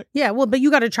outside. Yeah, well, but you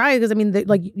got to try it because, I mean,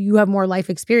 like you have more life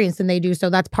experience than they do.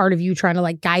 So that's part of you trying to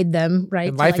like guide them, right?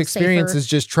 And life experience is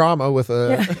just trauma with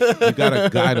a... You got to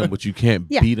guide them, but you can't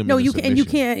beat them. No, you can, and you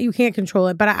can't control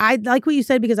it. But I like what you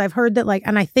said, because I've heard that like,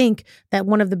 and I think that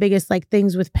one of the biggest like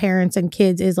things with parents and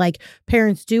kids is like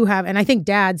parents do have, and I think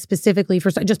dads specifically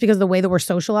just because of the way that we're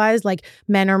socialized, like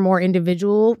men are more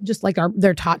individual, just like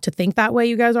they're taught to think that way.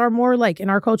 You guys are more like in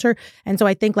our culture. And so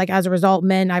I think like as a result,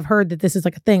 men, I've heard that this is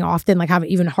like a thing, often like have an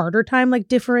even harder time like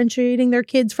differentiating their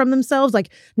kids from themselves, like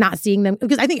not seeing them,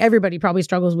 because I think everybody probably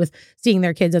struggles with seeing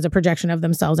their kids as a projection of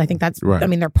themselves. I think that's right. I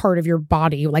mean, they're part of your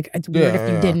body. Like it's weird if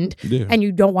you didn't, and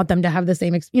you don't want them to have the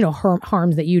same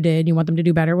harms that you did. You want them to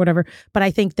do better, whatever. But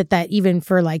I think that even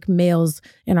for like males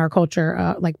in our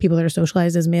culture, like people that are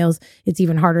socialized as males, it's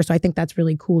even harder. So I think that's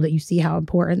really cool that you see how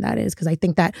important that is, because I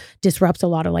think that disrupts a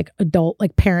lot of like adult,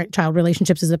 like parent-child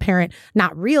relationships as a parent,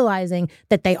 not realizing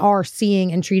that they are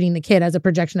seeing and treating the kid as a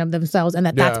projection of themselves, and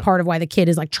that's part of why the kid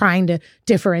is like trying to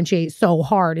differentiate so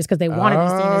hard, is because they want to be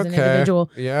seen as an individual.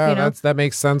 Yeah, you know? that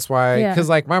makes sense why. Because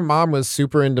like my mom was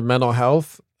super into mental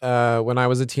health when I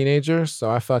was a teenager, so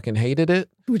I fucking hated it.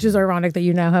 Which is ironic that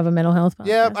you now have a mental health podcast.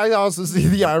 Yeah, I also see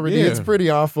the irony. Yeah. It's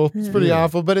pretty awful. It's pretty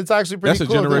awful, but it's actually pretty cool.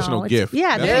 That's a generational gift.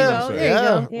 Yeah, there you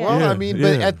go. Yeah. Well, I mean,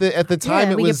 but at the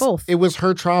time it was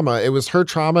her trauma. It was her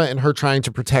trauma and her trying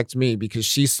to protect me, because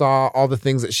she saw all the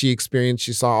things that she experienced.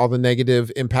 She saw all the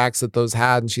negative impacts that those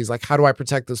had, and she's like, how do I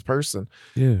protect this person?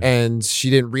 Yeah. And she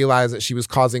didn't realize that she was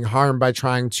causing harm by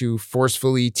trying to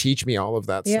forcefully teach me all of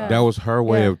that stuff. That was her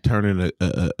way of turning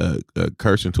a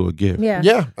curse into a gift.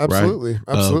 Yeah, absolutely.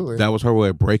 Right? Absolutely. That was her way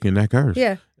of breaking that curse.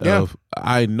 Yeah.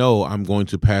 I know I'm going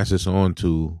to pass this on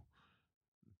to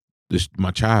my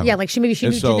child. Yeah, like she knew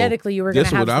genetically you were going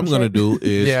to have what I'm going to do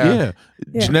is,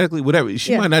 genetically, whatever.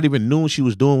 She might not even knew she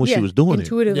was doing what she was doing.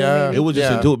 Intuitively. It was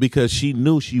just intuitive, because she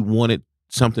knew she wanted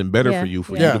something better for you,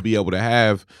 you to be able to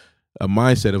have a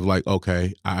mindset of like,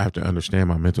 okay, I have to understand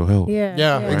my mental health.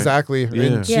 Yeah, exactly.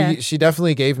 And she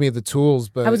definitely gave me the tools.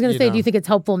 But I was going to say, do you think it's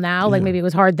helpful now? Like maybe it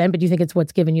was hard then, but do you think it's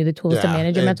what's given you the tools to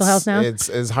manage your mental health now? It's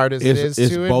as hard as it is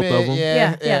it's to both admit. of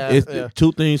them. Yeah.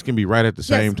 Two things can be right at the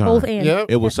same time. Both and. Yep.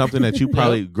 It was something that you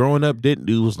probably growing up didn't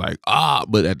do. It was like,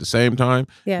 but at the same time,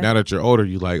 now that you're older,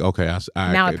 you're like, okay,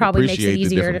 I now it probably appreciate makes it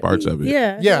easier the different parts of it.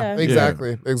 Yeah,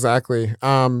 exactly.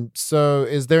 So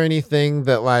is there anything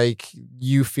that like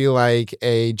you feel like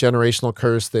a generational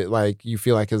curse that like you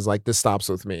feel like is like, this stops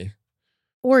with me?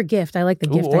 Or a gift. I like the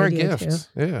gift or idea a gift.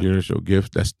 too. Yeah. Generational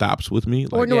gift that stops with me.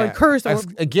 Like, or a curse. Or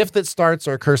a gift that starts,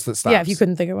 or a curse that stops. Yeah, if you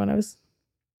couldn't think of one, I was.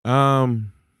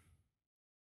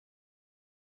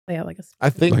 Yeah, like a. I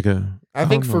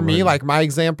think for me, like my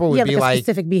example would be like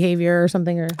specific behavior or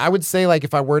something. Or I would say like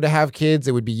if I were to have kids,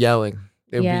 it would be yelling.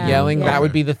 It would be yelling. Yeah. That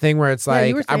would be the thing where it's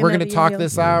like, we're going to talk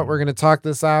this out. We're going to talk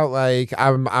this out. Like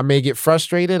I may get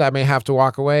frustrated. I may have to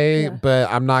walk away,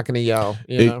 but I'm not going to yell.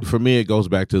 You know? For me, it goes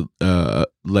back to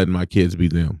letting my kids be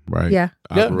them. Right. Yeah.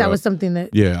 That was something that.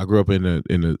 Yeah. I grew up in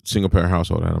a single parent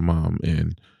household. I had a mom,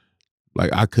 and like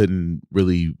I couldn't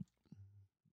really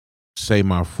say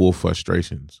my full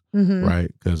frustrations.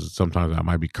 Right. Because sometimes I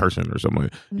might be cursing or something.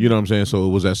 You know what I'm saying? So it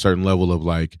was that certain level of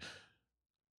like,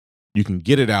 you can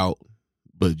get it out,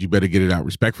 but you better get it out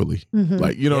respectfully.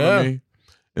 Like, you know what I mean?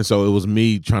 And so it was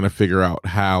me trying to figure out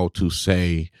how to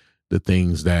say the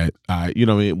things that I,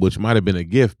 which might have been a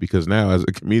gift because now as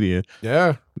a comedian,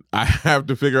 Yeah. I have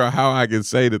to figure out how I can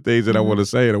say the things that I want to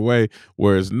say in a way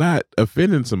where it's not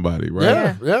offending somebody,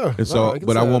 right? Yeah. And so,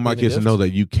 but I want my kids to know that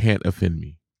you can't offend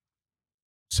me.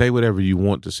 Say whatever you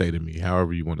want to say to me,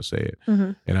 however you want to say it.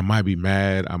 Mm-hmm. And I might be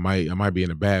mad. I might be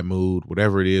in a bad mood.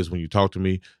 Whatever it is, when you talk to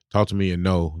me and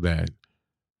know that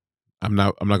I'm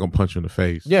not gonna punch you in the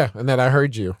face. Yeah, and that I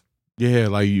heard you. Yeah,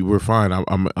 like we're fine.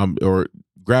 I'm or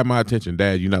grab my attention,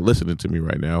 Dad. You're not listening to me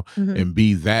right now, and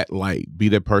be that light, be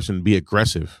that person, be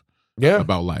aggressive.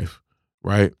 About life,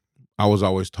 right? I was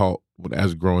always taught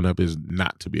as growing up is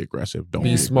not to be aggressive. Don't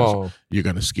be small. Aggressive. You're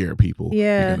gonna scare people.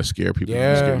 Yeah. You're gonna scare people.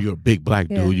 Yeah. You're a big black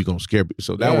dude. You're gonna scare people.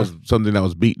 So that was something that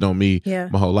was beaten on me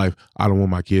my whole life. I don't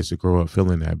want my kids to grow up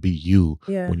feeling that. Be you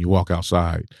when you walk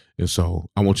outside. And so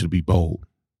I want you to be bold.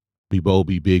 Be bold,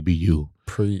 be big, be you.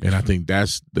 Preach. And I think that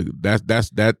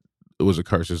was a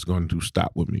curse that's going to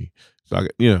stop with me. So I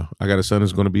got a son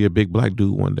that's going to be a big black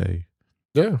dude one day.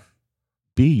 Yeah.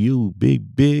 Be you,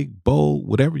 big, bold,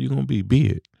 whatever you're going to be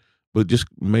it. But just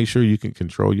make sure you can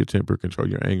control your temper, control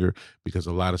your anger, because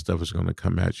a lot of stuff is going to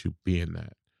come at you being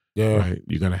that. Yeah. Right?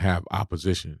 You're going to have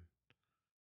opposition.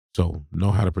 So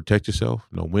know how to protect yourself,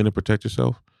 know when to protect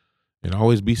yourself, and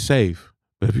always be safe.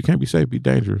 But if you can't be safe, be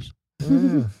dangerous.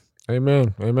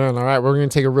 Amen. All right, we're going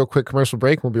to take a real quick commercial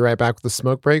break. We'll be right back with the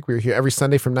smoke break. We're here every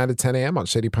Sunday from 9 to 10 a.m. on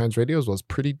Shady Pines Radio, as well as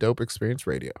Pretty Dope Xperience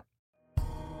Radio.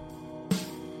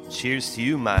 Cheers to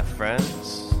you, my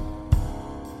friends.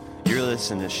 You're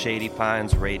listening to Shady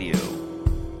Pines Radio.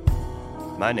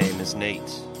 My name is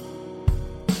Nate.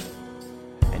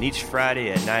 And each Friday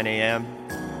at 9 a.m.,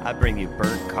 I bring you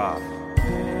burnt coffee.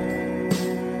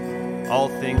 All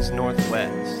things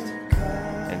Northwest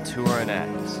and touring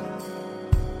acts.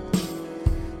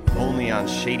 Only on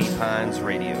Shady Pines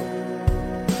Radio.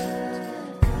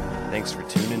 Thanks for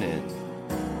tuning in.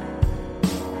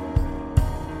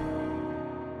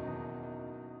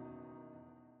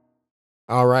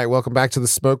 All right, welcome back to the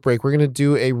smoke break. We're going to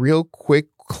do a real quick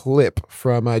clip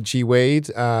from G Wade.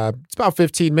 It's about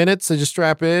 15 minutes, so just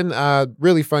strap in.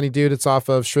 Really funny dude. It's off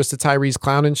of Shrista Tyree's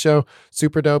Clownin' Show.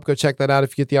 Super dope. Go check that out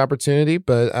if you get the opportunity.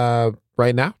 But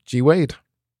right now, G Wade.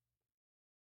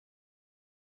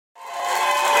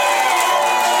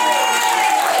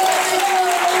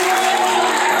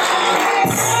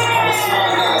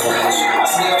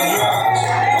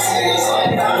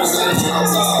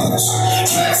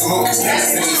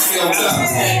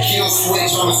 Kill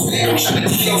switch on the stick, I'm trying to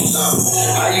kill some.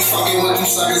 How you fucking with them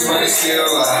suckers, but they still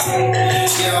alive? Feeling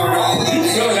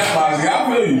that, Mozzie. I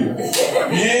feel you.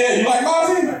 Yeah, you like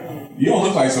Mozzie? You don't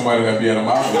look like somebody that be at a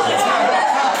Mozzie show.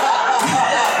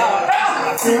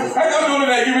 How y'all doing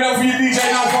today? Give it up for your DJ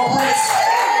now for Prince.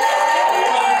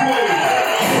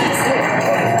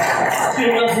 Give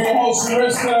it up for your host,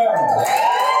 Shrista.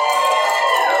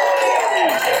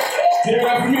 Give it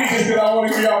up for me just because I want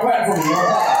to give y'all platform. Give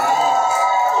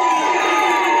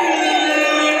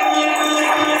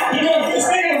it up for this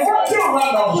nigga in the front too.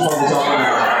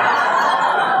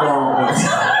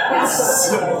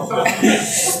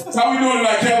 How we doing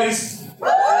tonight, Kellys?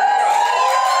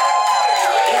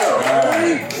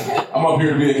 I'm up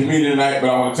here to be a comedian tonight, but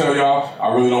I want to tell y'all,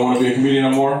 I really don't want to be a comedian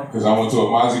no more because I went to a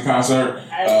Mozzie concert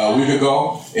a week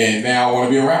ago, and now I want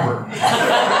to be a rapper.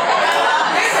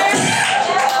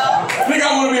 I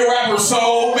want to be a rapper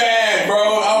so bad,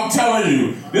 bro. I'm telling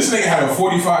you. This nigga had a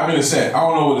 45-minute set. I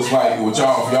don't know what it's like, if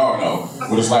y'all know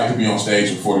what it's like to be on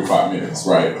stage for 45 minutes,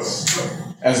 right?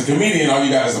 As a comedian, all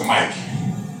you got is a mic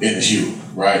in the shoe,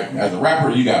 right? As a rapper,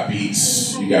 you got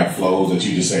beats, you got flows that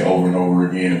you just say over and over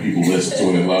again, and people listen to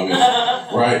it and love it,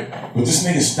 right? But this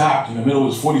nigga stopped in the middle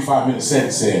of his 45-minute set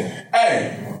and said,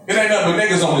 "Hey, it ain't nothing but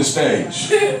niggas on this stage.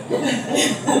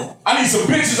 I need some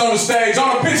bitches on the stage.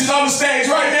 All the bitches on the stage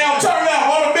right now, turn up.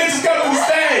 All the bitches come to the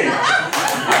stage."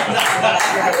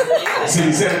 See,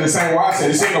 he said it the same way I said.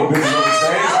 This ain't no bitches on the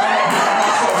stage.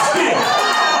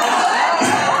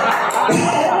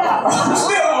 I'm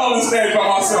still on the stage by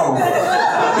myself.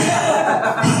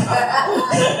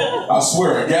 I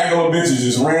swear, a gaggle of bitches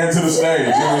just ran to the stage.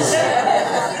 I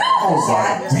was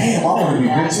like, damn, I want to be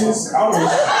bitches.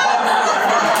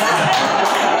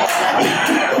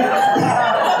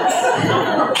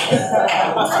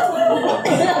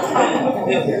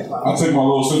 I took my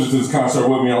little sister to this concert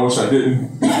with me. I wish I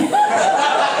didn't.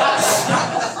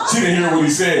 She didn't hear what he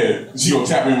said. She gonna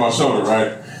tap me on my shoulder,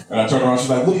 right? And I turned around. She's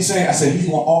like, "What he say?" I said, "He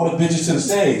want all the bitches to the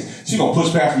stage." She gonna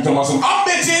push past me, talking about some, "I'm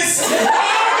bitches. I'm bitches."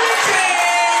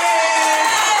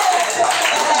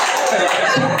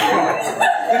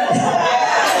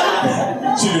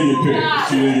 She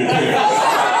didn't get picked.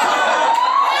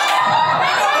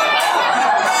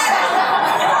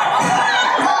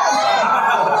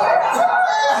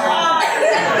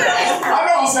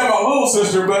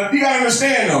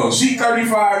 understand though. She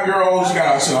 35-year-old. She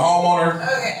got a homeowner.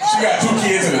 She got 2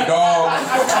 kids and a dog.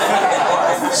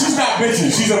 She's not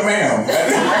bitching. She's a ma'am.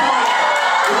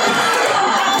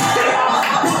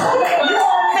 You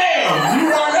are a ma'am. You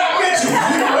are not bitching.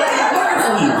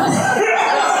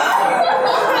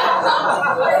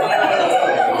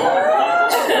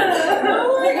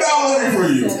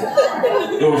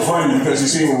 It was funny because she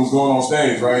seen what was going on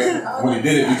stage, right? When he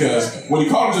did it, because when he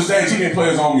called him to stage, he didn't play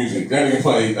his own music. That nigga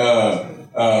played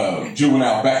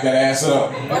Juvenile, Back That Ass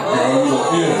Up. You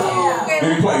know, yeah.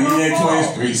 Then he played EA Twins,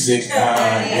 3, 6, 9,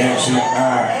 damn shit,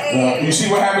 9. You see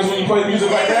what happens when you play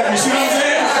music like that? You see what I'm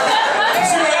saying? You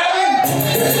see what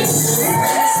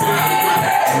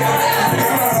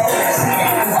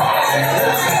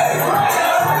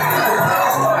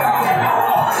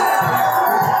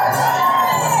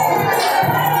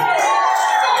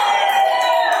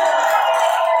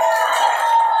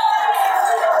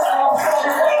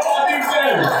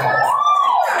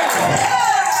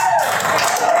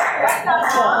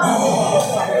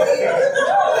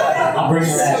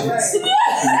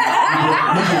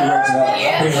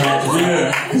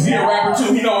Yeah, because he a rapper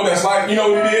too. He know what that's like. You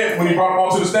know what he did when he brought him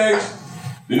onto the stage?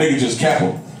 The nigga just kept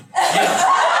him. He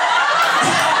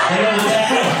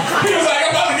was like, I'm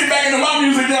about to get back into my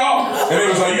music, y'all. And they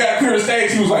was like, you gotta clear the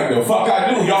stage. He was like, the fuck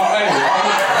I do, y'all.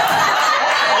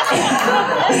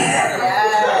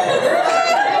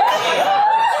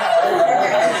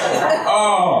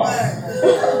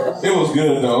 Oh, it was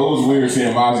good though. It was weird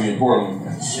seeing Mozzie in Portland.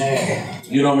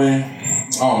 You know what I mean?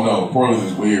 I don't know. Portland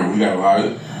is weird. We got a lot of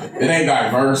it. It ain't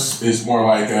diverse. It's more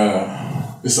like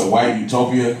it's a white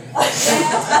utopia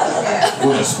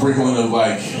with a sprinkling of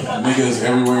like niggas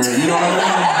everywhere. You know what I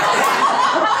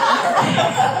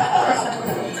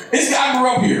mean? I grew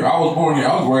up here. I was born here.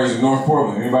 I was raised in North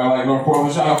Portland. Anybody like North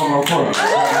Portland? Shout out from North Portland.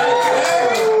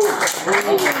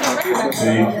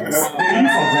 See, you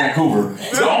from Vancouver? Don't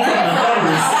from the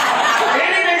numbers.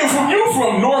 Any nigga from you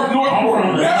from North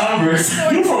Portland?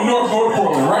 You from North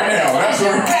Portland right now? That's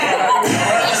where.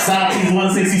 Southeast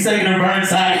 162nd and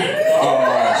Burnside. Oh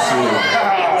shit!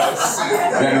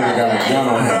 That nigga got a gun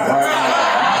on him right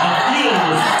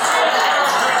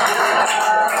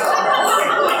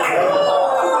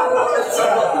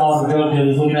now. All the drug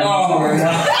dealers looking at me right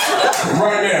now.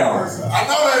 Right now. I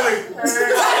know that nigga.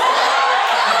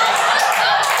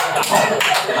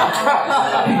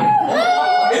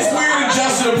 It's weird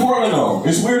adjusting to Portland though.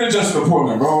 It's weird adjusting to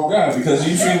Portland, bro. God, because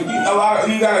you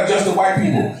gotta adjust to white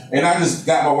people, and I just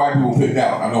got my white people picked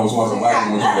out. I know it's one of the black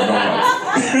people that don't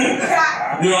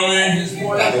like. You know what I mean?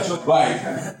 Like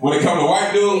when it comes to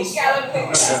white dudes.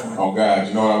 Oh God,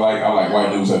 you know what I like? I like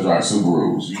white dudes that drive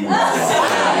Subarus. You know what I like?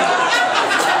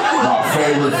 My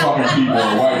favorite fucking people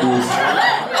are white dudes.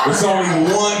 There's only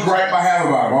one gripe I have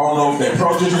about them. I don't know if they're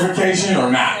pro-gentrification or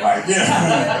not. Like,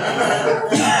 yeah.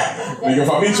 Nigga,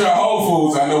 if I meet you at Whole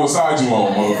Foods, I know what side you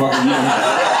on, motherfucker.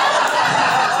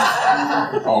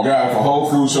 Oh, God, if a Whole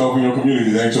Foods show up in your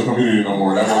community, that ain't your community no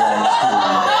more. That belongs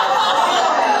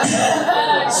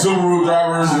to Subaru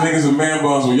drivers and niggas in man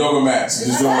buns with yoga mats.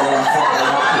 Just doing whatever the fuck.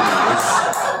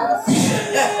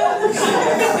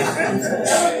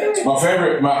 My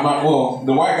favorite, well,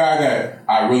 the white guy that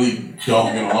I really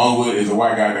don't get along with is the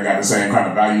white guy that got the same kind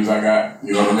of values I got.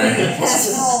 You know what I mean?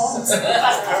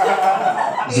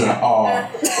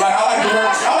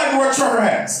 I like to wear trucker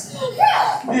hats.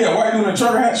 Yeah, white dude in a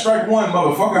trucker hat, strike one,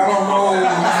 motherfucker. I don't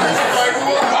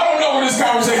know where this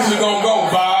conversation is gonna go,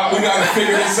 Bob. We gotta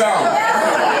figure this out.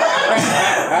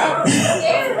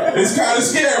 It's kind of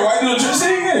scary. White dude,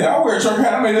 see, yeah, I wear a trucker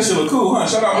hat. I made that shit look cool, huh?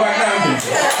 Shout out Black Mountain.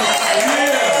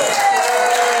 Yeah.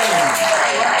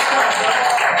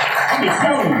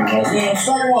 Yeah,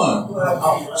 strike one.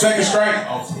 Second strike.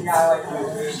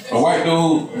 A white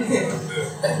dude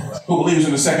who believes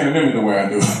in the Second Amendment the way I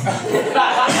do. I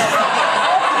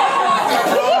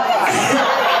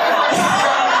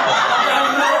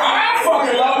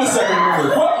fucking love the Second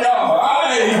Amendment. Fuck y'all.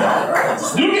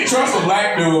 You can trust a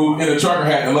black dude in a trucker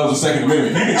hat that loves the Second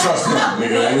Amendment. You can trust him,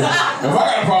 nigga. If I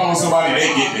got a problem with somebody,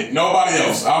 they get it. Nobody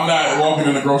else. I'm not walking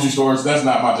in the grocery stores. That's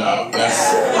not my job.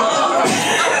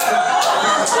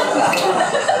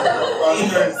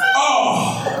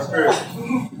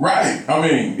 Right. I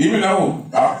mean, even though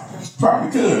I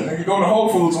probably could. Nigga, go to Whole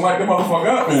Foods and light the motherfucker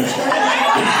up, man.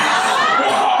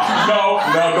 No,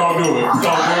 don't do it. Don't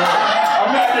do it.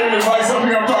 I'm not giving advice up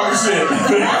here. I'm talking shit.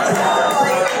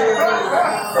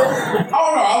 I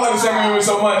don't know. I love the Second Amendment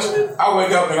so much. I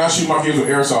wake up and I shoot my kids with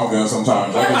airsoft guns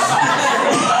sometimes. I'll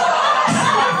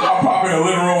pop in the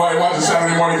living room while watching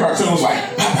Saturday morning cartoons like,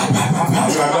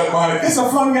 it's a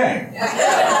fun game.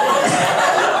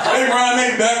 They around,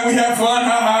 they duck, we have fun,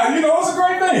 ha. You know, it's a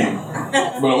great thing.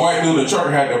 But a white dude in a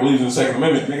trucker hat that believes in the Second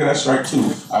Amendment, nigga, that's strike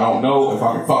two. I don't know if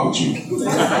I can fuck with you. The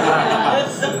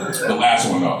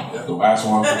last one, though. The last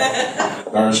one,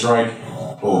 third strike.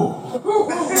 Oh.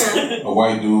 A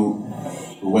white dude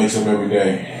who wakes up every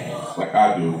day, like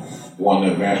I do, wanting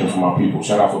to advance for my people.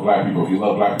 Shout out for black people. If you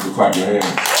love black people, clap your hands.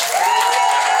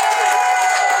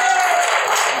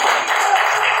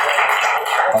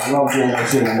 I love doing that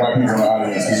shit with white people in the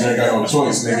audience because you ain't got no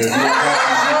choice, nigga. You don't got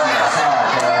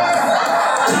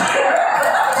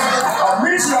I'll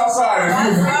meet you outside.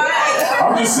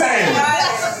 I'm just saying.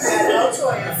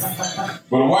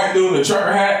 But a white dude in a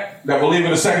trucker hat that believe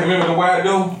in the Second Amendment the way I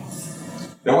do,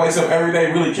 that wakes up every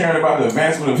day really caring about the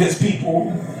advancement of his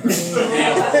people. I'm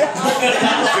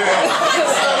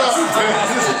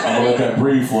gonna let that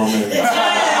breathe for a minute.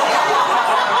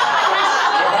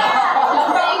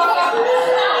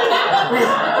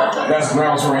 That's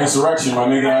grounds for insurrection, my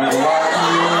nigga. I ain't gonna lie to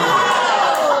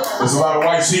you. There's a lot of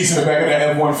white sheets in the back of that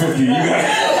F-150. You got it.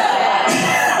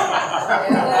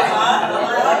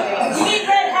 You need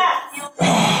red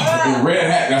hats. Red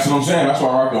hat, that's what I'm saying. That's why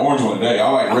I rock the orange one today. I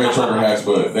like red trucker hats,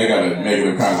 but they got a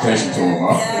negative connotation to them.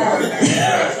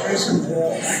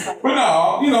 But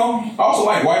no, you know, I also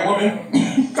like white women.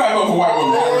 Kind of for white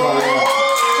women.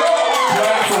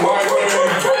 Clap for white women.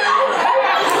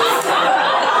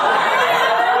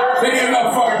 They get enough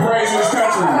fucking praise in this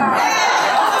country.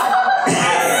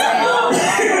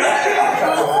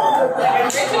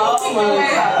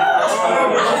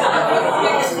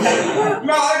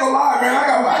 No, I ain't gonna lie, man.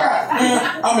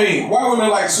 I mean, white women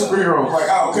like superheroes. Like,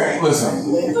 okay, listen.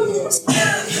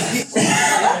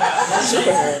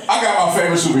 I got my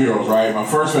favorite superheroes, right? My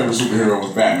first favorite superhero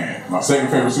was Batman. My second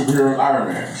favorite superhero is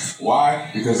Iron Man. Why?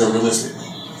 Because they're realistic,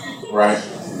 right?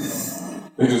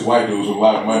 They're just white dudes with a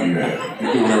lot of money that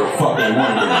can do whatever the fuck they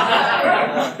want to do.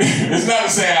 It's not to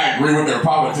say I agree with their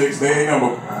politics. They ain't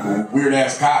no weird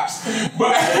ass cops.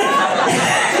 But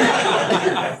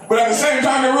at the same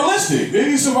time, they're realistic. They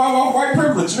need to survive off white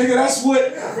privilege. Nigga, that's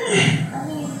what...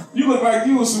 You look like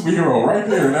you a superhero right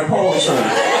there in that polo shirt.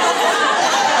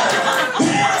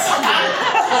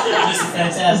 This is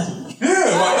fantastic.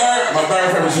 Yeah, my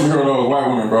third favorite superhero though is white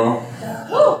women, bro.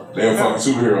 They're a fucking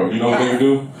superhero. You know what they can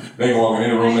do? They can walk in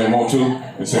any room they want to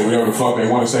and say whatever the fuck they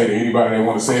want to say to anybody they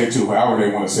want to say it to, however they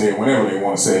want to say it, whenever they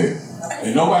want to say it.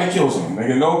 And nobody kills them.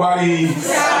 Nigga, nobody...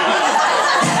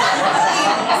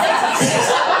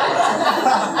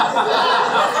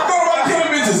 Nobody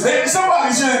killing bitches.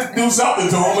 Somebody should do something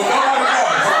to them, but nobody does.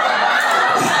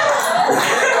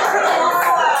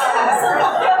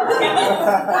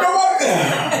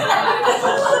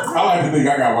 I like to think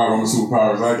I got white woman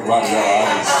superpowers. Like a lot of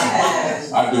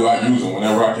y'all, I use them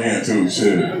whenever I can too.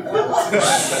 Shit,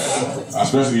 I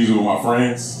especially use it with my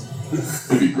friends.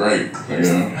 It'd be great.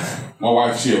 Like, my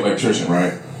wife, she an electrician,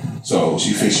 right? So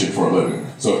she fix shit for a living.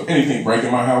 So if anything break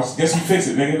in my house, guess who fix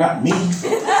it, nigga? Not me.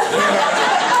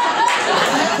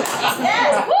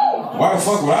 Why the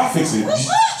fuck would I fix it?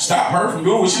 Stop her from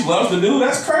doing what she loves to do?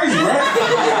 That's crazy, right?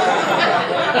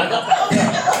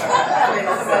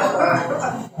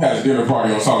 Had a dinner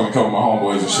party. I was talking to a couple of my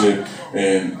homeboys and shit,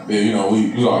 and you know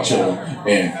we was all chilling,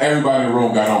 and everybody in the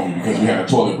room got on me because we had a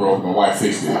toilet broke and my wife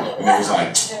fixed it, and they was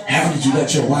like, "How did you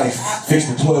let your wife fix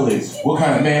the toilet? What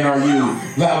kind of man are you?"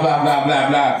 Blah blah blah blah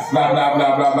blah blah blah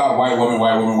blah blah blah. White woman,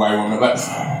 white woman, white woman. But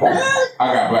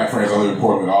I got black friends. I live in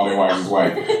Portland. All their wives is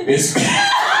white. It's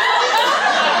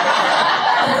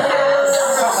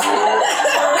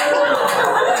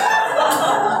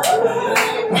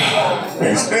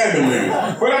can't stand them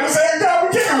niggas. But at the same time, we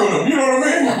kicking with them. You know what I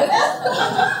mean?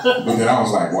 But then I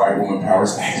was like, white woman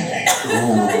powers activate.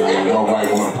 Ooh,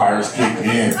 white woman powers kicked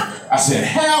in. I said,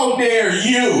 how dare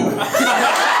you?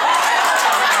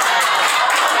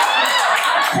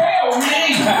 Tell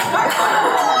me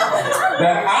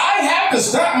that I have to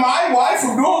stop my wife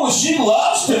from doing what she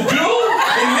loves to do in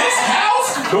this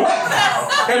house?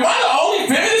 Am I the only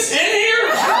feminist in here?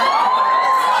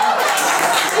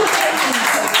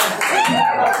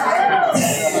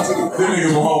 Them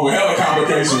niggas were home with hella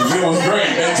complications. It was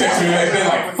great. They texted me the next day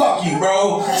like, fuck you,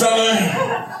 bro. Son.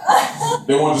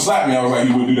 They wanted to slap me. I was like,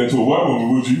 you wouldn't do that to a white woman,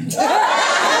 would you?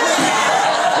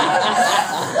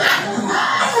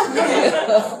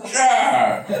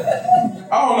 God.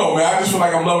 I don't know, man. I just feel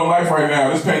like I'm loving life right now.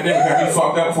 This pandemic had me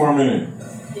fucked up for a minute.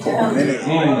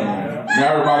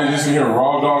 Now everybody just in here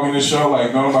raw dogging this show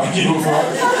like nobody give a fuck.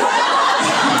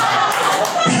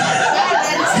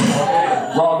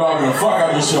 Raw dogging the fuck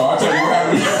out of the show. I'll tell you what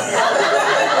happened.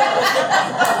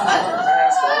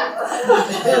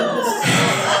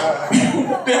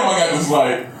 Damn, I got this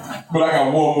like, But I got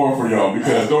one more for y'all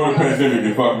because during the pandemic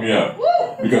it fucked me up.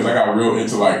 Because I got real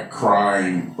into like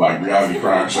crime, like reality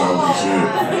crime shows and shit.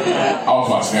 I was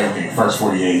watching everything. First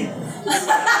 48.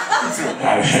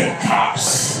 I had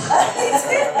cops.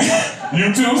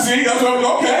 You too? See? That's what I'm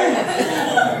okay.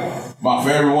 My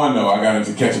favorite one though, I got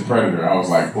into Catch a Predator. I was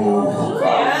like, oh,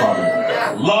 I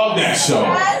fucking love that show.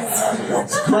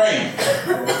 It's great.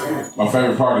 My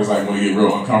favorite part is like when you get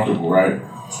real uncomfortable, right?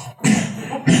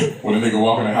 When a nigga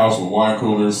walk in the house with wine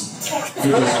coolers,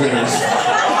 fidget spinners,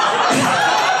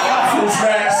 fruit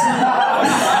snacks.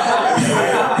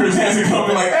 Chris Hansen comes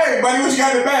in like, hey buddy, what you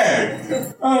got in the bag?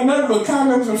 Nothing but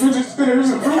condoms and fidget spinners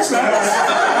and fruit snacks.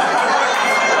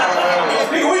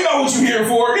 Nigga, we know what you here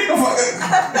for. Get the fuck.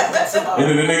 And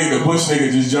then the nigga, the bush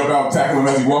nigga, just jump out, tackle him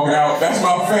as he walking out. That's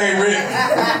my favorite.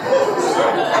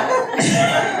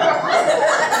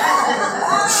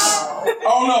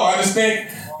 Oh no, I just think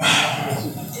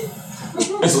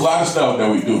it's a lot of stuff that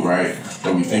we do, right?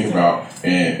 That we think about,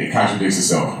 and it contradicts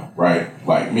itself, right?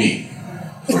 Like me,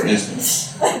 for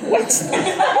instance.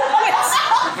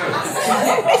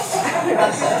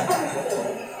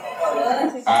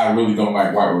 I really don't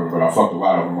like white women, but I fucked a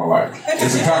lot of them in my life.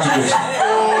 It's a contradiction.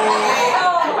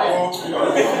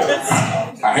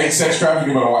 I hate sex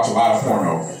trafficking, but I watch a lot of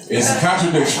porno. It's a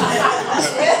contradiction.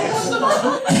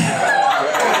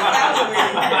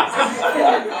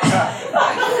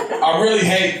 I really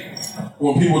hate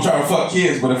when people try to fuck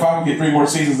kids, but if I can get 3 more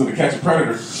seasons of The Catch a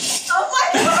Predator. Oh my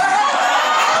God!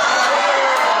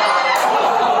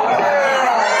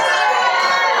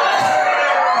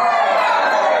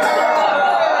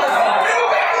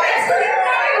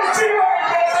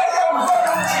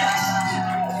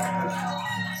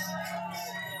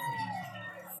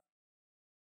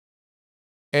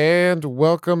 And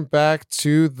welcome back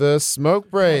to the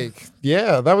smoke break.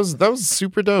 Yeah, that was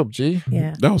super dope, G.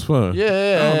 Yeah. That was fun. Yeah. I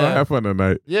don't know, have fun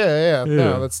tonight. Yeah.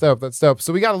 No, that's dope. That's dope.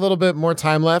 So we got a little bit more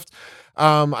time left.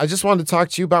 I just wanted to talk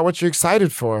to you about what you're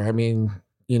excited for. I mean,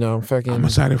 you know, fucking. I'm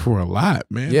excited for a lot,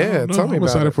 man. Yeah, tell me about it. I'm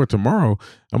excited for tomorrow.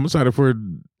 I'm excited for,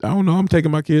 I don't know, I'm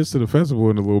taking my kids to the festival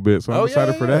in a little bit, so I'm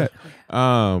excited for that.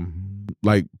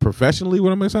 Like professionally,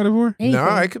 what I'm excited for? Anything.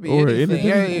 No, it could be anything.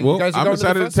 Yeah, well, I'm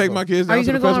excited to take my kids down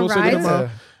to the festival. Go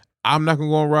I'm not gonna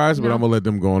go on rides, but I'm gonna let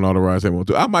them go on all the rides they want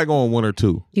to. I might go on 1 or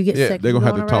 2. Do you get sick? They're gonna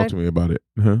have to talk to me about it.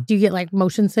 Huh? Do you get like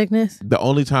motion sickness? The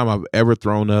only time I've ever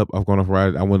thrown up, I've gone off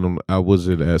ride. I was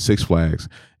at Six Flags,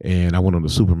 and I went on the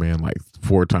Superman like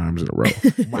 4 times in a row.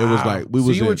 Wow. It was like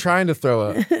you were trying to throw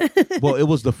up. Well, it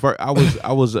was the first.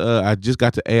 I just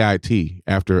got to AIT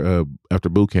after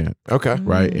boot camp. Okay.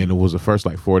 Right, and it was the first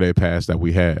like 4-day pass that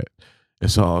we had,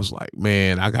 and so I was like,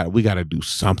 man, we got to do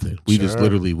something. We just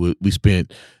literally we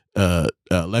spent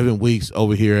 11 weeks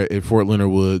over here at Fort Leonard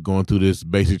Wood going through this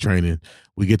basic training.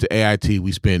 We get to AIT.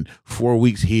 We spend 4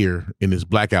 weeks here in this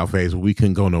blackout phase where we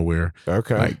couldn't go nowhere.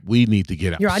 Okay. Like, we need to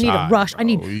get outside. I need a rush. Bro. I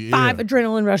need 5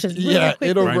 adrenaline rushes. Yeah,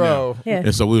 in a row. Yeah.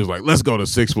 And so we was like, let's go to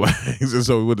Six Flags. And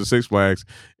so we went to Six Flags.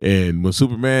 And when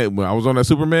I was on that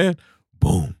Superman,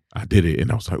 boom, I did it. And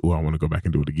I was like, oh, I want to go back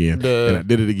and do it again. And I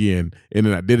did it again. And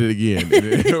then I did it again.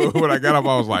 And then when I got up,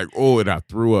 I was like, oh, and I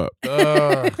threw up.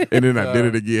 And then I did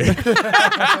it again.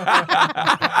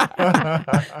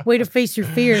 Way to face your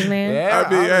fears, man. Yeah, I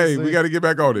mean, hey, we got to get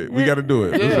back on it. We got to do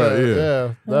it.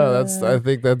 Yeah, That's right, No, I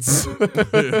think that's.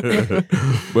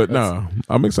 But no,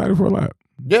 I'm excited for a lot.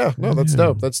 Yeah, no, that's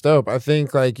dope. That's dope. I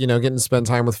think like, you know, getting to spend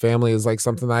time with family is like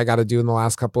something that I got to do in the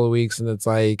last couple of weeks. And it's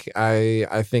like,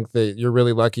 I think that you're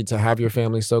really lucky to have your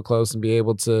family so close and be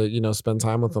able to, you know, spend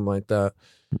time with them like that.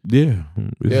 Yeah.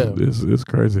 It's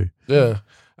crazy. Yeah.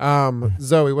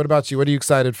 Zoe, what about you? What are you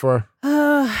excited for?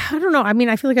 I don't know. I mean,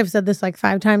 I feel like I've said this like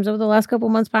 5 times over the last couple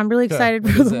months, but I'm really excited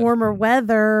for the warmer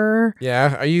weather.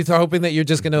 Yeah. Are you hoping that you're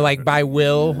just going to like by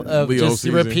will of Leo just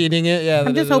season. repeating it? Yeah.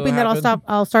 I'm just hoping that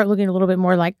I'll start looking a little bit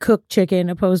more like cooked chicken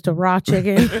opposed to raw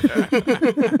chicken.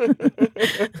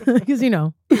 Because, you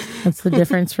know, that's the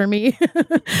difference for me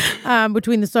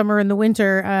between the summer and the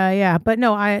winter. Yeah. But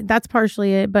no, that's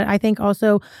partially it. But I think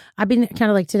also I've been kind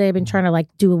of like today, I've been trying to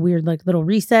like do a weird like little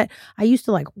reset. I used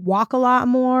to like walk a lot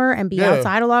more and be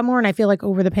outside a lot more. And I feel like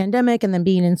over the pandemic and then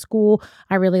being in school,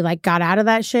 I really like got out of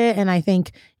that shit. And I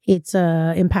think it's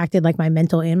impacted like my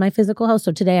mental and my physical health.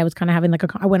 So today I was kind of having like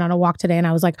I went on a walk today and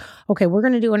I was like, okay, we're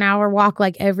going to do an hour walk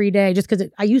like every day just because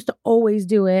I used to always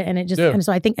do it. And it just, and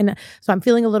so I think, and so I'm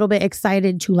feeling a little bit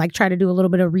excited to like try to do a little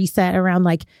bit of reset around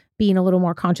like being a little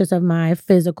more conscious of my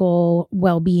physical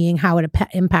well-being, how it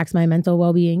impacts my mental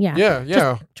well-being. Yeah. Yeah.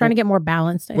 Just trying to get more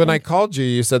balanced. When I called you,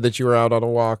 you said that you were out on a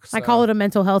walk. I call it a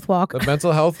mental health walk. A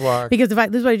mental health walk. Because this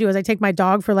is what I do is I take my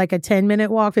dog for like a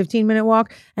 10-minute walk, 15-minute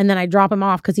walk, and then I drop him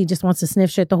off because he just wants to sniff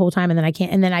shit the whole time, and then I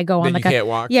can't. And then I go on then like you can't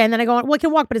walk. Yeah, and then I go on. Well, I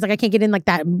can walk, but it's like I can't get in like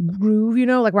that groove,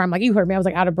 like where I'm like, you heard me, I was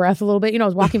like out of breath a little bit. I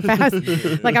was walking fast.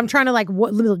 Like I'm trying to like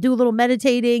do a little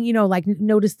meditating, like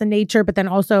notice the nature, but then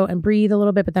also and breathe a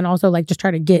little bit, but then also like just try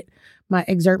to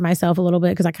exert myself a little bit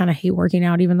because I kind of hate working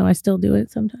out, even though I still do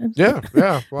it sometimes. Yeah.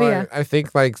 Well, I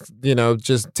think like,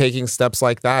 just taking steps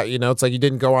like that, it's like you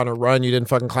didn't go on a run, you didn't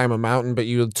fucking climb a mountain, but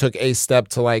you took a step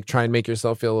to like try and make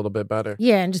yourself feel a little bit better.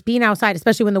 Yeah. And just being outside,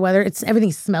 especially when the weather,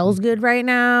 everything smells good right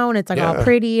now and it's like all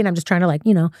pretty. And I'm just trying to like,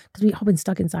 because we've all been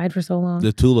stuck inside for so long.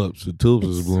 The tulips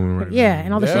is blooming right now. Yeah.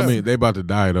 And all the shit. I mean, they about to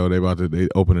die though. They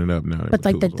opening up now. But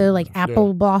like the like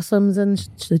apple blossoms and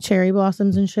the cherry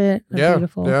blossoms and shit. They're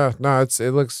beautiful. Yeah. No, it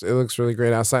looks really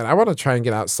great outside. I want to try and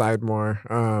get outside more.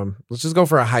 Let's just go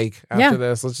for a hike after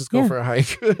this. Let's just go for a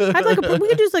hike. We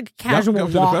could do like a casual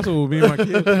walk. To the festival with me and my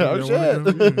kids. Oh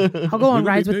shit! I'll go on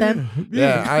rides with them.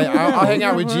 Yeah, I'll hang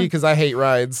out with G because I hate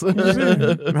rides. Hop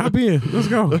in. Let's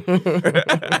go.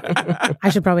 I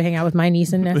should probably hang out with my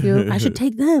niece and nephew. I should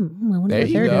take them. I wonder what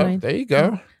they're doing. There you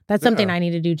go. That's something I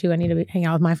need to do too. I need to hang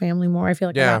out with my family more. I feel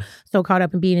like I'm so caught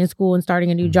up in being in school and starting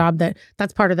a new job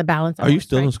that's part of the balance. Are you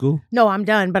still in school? No, I'm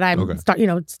done, but I'm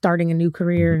starting a new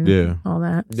career and all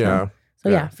that.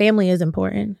 So family is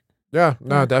important. Yeah,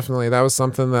 no, definitely. That was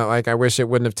something that like I wish it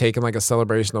wouldn't have taken like a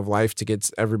celebration of life to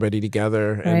get everybody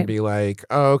together and be like,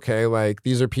 oh, okay, like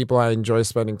these are people I enjoy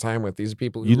spending time with. These are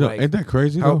people who like, ain't that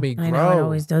crazy? Help me grow. I know, it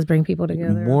always does bring people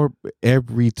together. More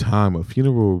every time a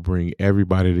funeral will bring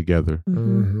everybody together.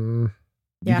 Mm-hmm.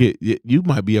 You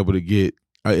might be able to get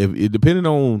if depending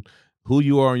on who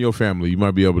you are in your family, you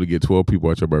might be able to get 12 people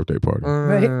at your birthday party.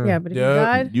 Right? Yeah, but if you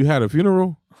died, you had a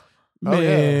funeral.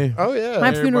 Man. Oh yeah.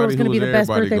 My funeral is going to be the best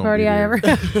birthday party I ever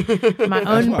had. My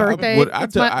own birthday.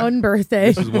 It's my own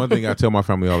birthday. This is one thing I tell my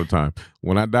family all the time.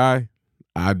 When I die,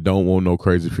 I don't want no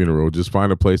crazy funeral. Just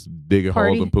find a place to dig a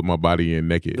hole and put my body in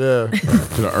naked. Yeah.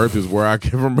 To the earth is where I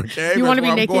came from. You want to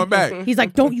be naked? Going back. He's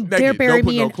like, don't you dare bury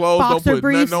me in boxer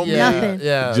briefs. Nothing.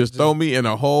 Yeah. Just throw me in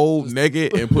a hole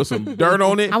naked and put some dirt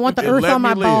on it. I want the earth on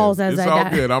my balls as I die. It's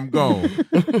all good. I'm gone.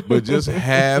 But just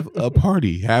have a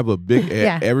party. Have a big.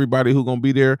 Everybody who gonna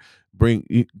be there.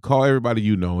 Call everybody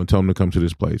you know and tell them to come to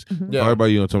this place. Mm-hmm. Call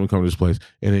everybody you know and tell them to come to this place,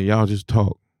 and then y'all just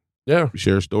talk. Yeah.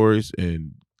 Share stories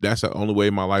and. That's the only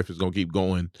way my life is gonna keep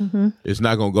going. Mm-hmm. It's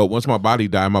not gonna go. Once my body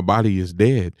die, my body is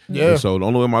dead. Yeah. And so the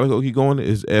only way my life will keep going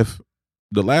is if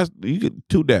you get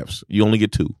 2 deaths. You only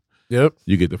get 2. Yep.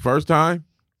 You get the first time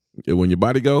when your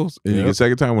body goes, and you get the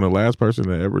second time when the last person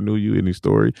that ever knew you, any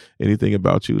story, anything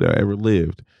about you that ever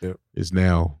lived, is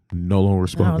now no longer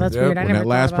responsible. Oh, that's weird. I when never that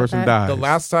last person that. dies. The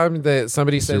last time that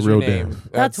somebody says your name.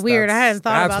 That's weird. I hadn't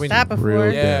thought about that before.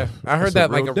 Yeah. I heard that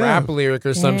like a rap lyric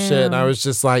or some shit, and I was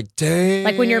just like, dang.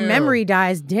 Like when your memory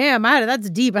dies. Damn, that's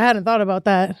deep. I hadn't thought about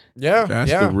that. Yeah.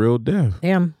 That's the real death.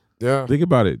 Damn. Yeah. Think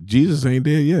about it. Jesus ain't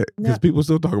dead yet because people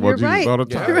still talk about Jesus all the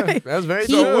time. You're right. That's very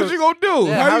true. So what you gonna do?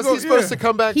 Yeah, how is he supposed to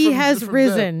come back? He has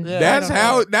risen. Yeah,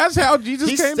 that's how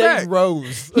Jesus came back.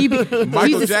 Rose. Michael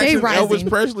Jesus Jackson, Elvis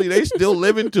Presley, they still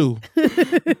living too.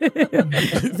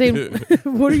 Zane,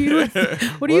 what are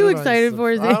you excited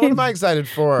for, Zane? What am I excited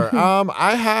for?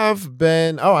 I have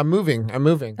been. Oh, I'm moving.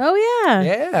 Oh yeah.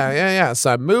 Yeah.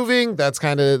 So I'm moving. That's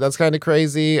kind of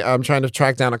crazy. I'm trying to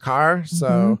track down a car.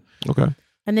 So okay.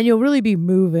 And then you'll really be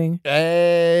moving.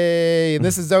 Hey,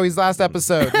 this is Zoe's last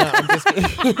episode. No, I'm just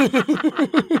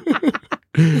kidding.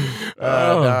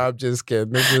 No, I'm just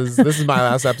kidding. This is my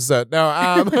last episode. No,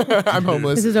 I'm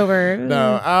homeless. This is over.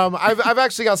 No, I've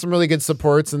actually got some really good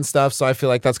supports and stuff, so I feel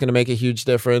like that's going to make a huge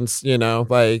difference.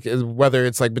 Like whether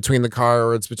it's like between the car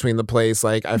or it's between the place.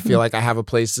 Like I feel like I have a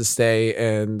place to stay,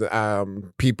 and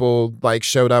people like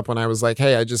showed up when I was like,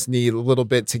 hey, I just need a little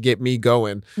bit to get me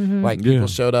going. Like people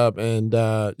showed up, and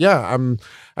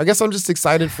I guess I'm just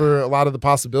excited for a lot of the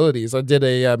possibilities. I did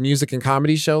a music and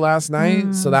comedy show last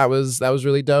night, so that was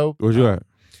really dope. Where'd you at?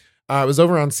 I was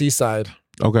over on Seaside.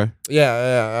 Okay.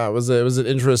 Yeah. It was an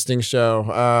interesting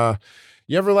show.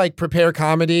 You ever like prepare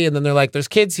comedy and then they're like, "There's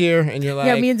kids here," and you're like,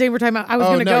 "Yeah." Me and Zane were talking about. I was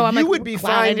gonna go. I'm you like, would be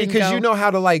fine because you know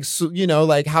how to like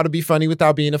how to be funny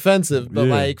without being offensive. But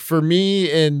like for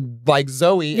me and like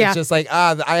Zoe, it's just like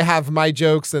I have my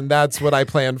jokes and that's what I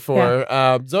planned for.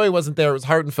 Zoe wasn't there. It was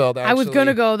Hartenfeld. Actually. I was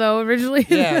gonna go though originally.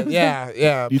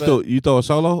 Yeah. You throw a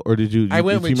solo or did you? I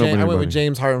went with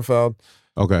James Hartenfeld.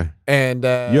 Okay. And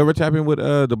you ever tap in with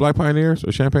the Black Pioneers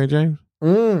or Champagne James?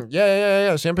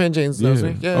 Yeah. Champagne James knows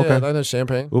me. Yeah, okay. I know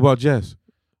Champagne. What about Jess?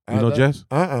 You know Jess?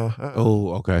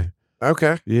 Oh, okay.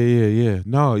 Okay. Yeah.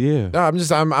 No, No,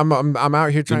 I'm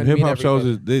out here trying to hip meet hop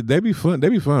shows. They be fun. They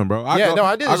be fun, bro. I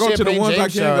did a go to the Champagne ones I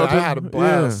James can't show. go to. I had a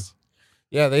blast.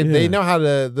 Yeah, they know how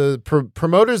to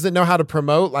promoters that know how to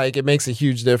promote. Like it makes a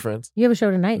huge difference. You have a show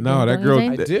tonight? No, that don't girl.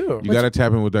 you, I do. You got to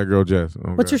tap in with that girl, Jess.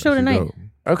 Oh, What's your show tonight? dope.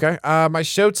 Okay. My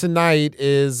show tonight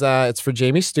is it's for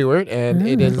Jamie Stewart, and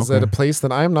it is at a place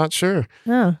that I am not sure.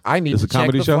 Oh. I need It's to a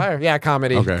comedy check the show? flyer. Yeah,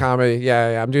 comedy. Okay. Comedy.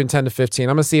 Yeah. I'm doing 10 to 15.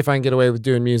 I'm gonna see if I can get away with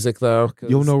doing music though. You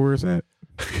don't know where it's at?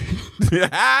 You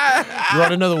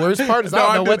want to know the worst part? Is I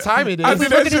don't know what time it is. I do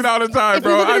that shit all the time,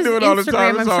 bro. I do it all the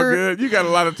time. Instagram, It's all I'm sure- good. You got a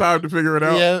lot of time to figure it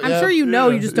out. I'm sure you know,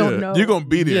 you just don't know. You're going to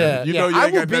be there. You know you I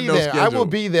ain't will got be no there. schedule. I will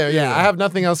be there. Yeah, I have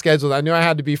nothing else scheduled. I knew I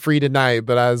had to be free tonight,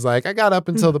 but I was like, I got up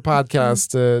until the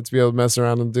podcast to be able to mess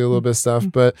around and do a little bit of stuff.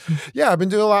 But yeah, I've been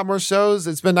doing a lot more shows.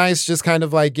 It's been nice just kind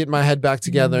of like getting my head back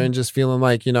together and just feeling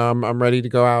like, I'm ready to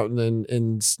go out and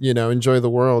enjoy the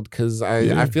world. Cause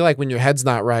I feel like when your head's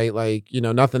not right, like,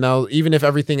 nothing else, even if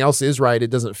everything else is right, it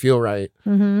doesn't feel right.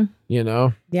 Mm-hmm. Yeah,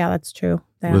 that's true.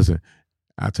 Yeah. Listen,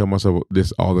 I tell myself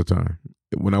this all the time.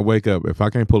 When I wake up, if I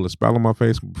can't pull a smile on my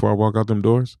face before I walk out them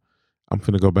doors, I'm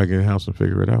finna go back in the house and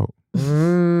figure it out.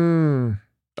 I'm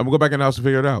gonna go back in the house and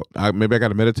figure it out. Maybe I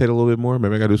gotta meditate a little bit more.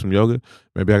 Maybe I gotta do some yoga.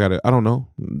 Maybe I gotta, I don't know,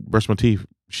 brush my teeth,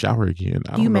 shower again.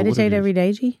 Do you meditate every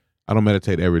day, G? I don't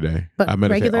meditate every day. But I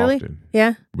meditate regularly? often.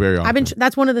 Yeah. Very often.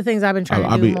 That's one of the things I've been trying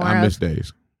to do more I miss of.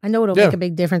 days. I know it'll make a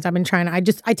big difference. I've been trying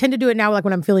to, I tend to do it now like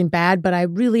when I'm feeling bad, but I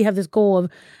really have this goal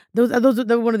of those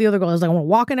are one of the other goals. Like I want to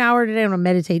walk an hour today. I want to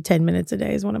meditate 10 minutes a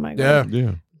day is one of my goals.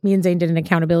 Yeah. Me and Zane did an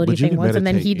accountability thing once and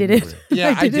then he did it.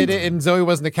 Yeah, I did it and Zoe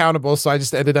wasn't accountable, so I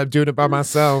just ended up doing it by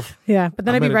myself. Yeah, but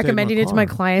then I'd be recommending it to my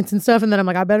clients and stuff, and then I'm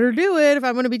like, I better do it if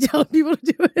I'm going to be telling people to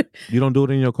do it. You don't do it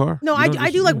in your car? No,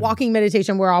 I do like walking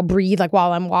meditation where I'll breathe like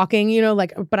while I'm walking,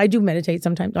 but I do meditate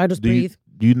sometimes. I just breathe.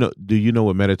 Do you know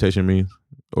what meditation means?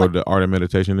 Or the art of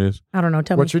meditation is? I don't know.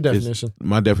 Tell me. What's your definition?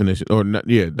 My definition, or not,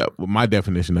 my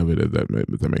definition of it, if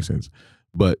that makes sense.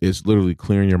 But it's literally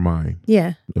clearing your mind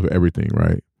of everything,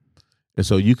 right? And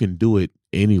so you can do it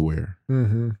anywhere.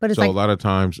 Mm-hmm. But it's so a lot of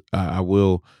times I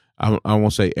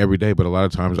won't say every day, but a lot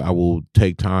of times I will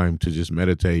take time to just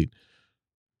meditate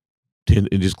and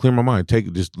just clear my mind.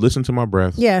 Just listen to my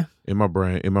breath. Yeah. In my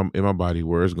brain, in my body,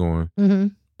 where it's going,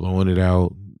 blowing it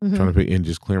out, Mm-hmm. trying to pick and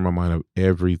just clear my mind of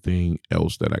everything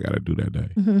else that I got to do that day.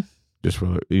 Mm-hmm. Just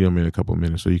for a couple of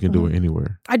minutes, so you can do it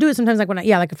anywhere. I do it sometimes,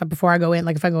 like before I go in,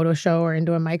 like if I go to a show or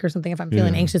into a mic or something, if I'm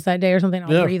feeling anxious that day or something,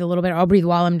 I'll breathe a little bit. I'll breathe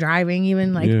while I'm driving,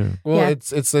 even like. Yeah. Well,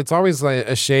 it's always like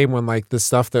a shame when like the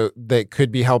stuff that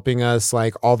could be helping us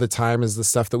like all the time is the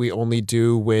stuff that we only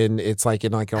do when it's like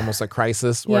in like almost a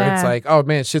crisis where it's like, oh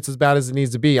man, shit's as bad as it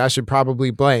needs to be. I should probably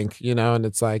blank, and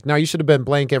it's like, no, you should have been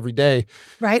blank every day.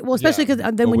 Right. Well, especially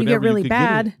because then when you get really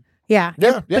bad. Yeah.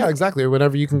 Yeah, exactly. Or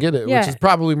whenever you can get it, which is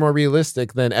probably more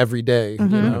realistic than every day.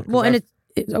 Mm-hmm. Well, and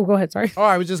go ahead. Sorry. Oh,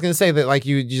 I was just going to say that like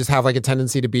you just have like a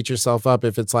tendency to beat yourself up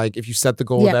if it's like, if you set the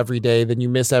goal of every day, then you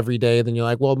miss every day. Then you're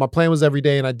like, well, my plan was every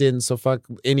day and I didn't. So fuck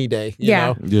any day. You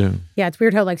know? Yeah. Yeah. It's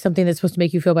weird how like something that's supposed to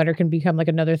make you feel better can become like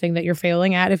another thing that you're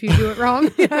failing at if you do it wrong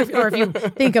or if you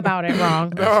think about it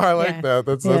wrong. No, I like that.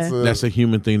 That's a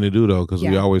human thing to do though. Cause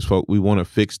we always, we want to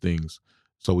fix things.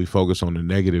 So we focus on the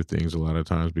negative things a lot of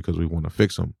times because we want to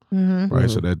fix them, right?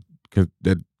 So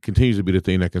that continues to be the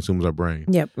thing that consumes our brain.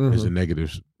 Yep, is the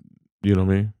negatives. You know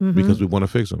what I mean? Because we want to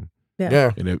fix them. Yeah.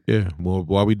 And well,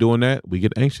 while we doing that, we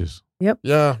get anxious. Yep.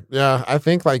 Yeah. I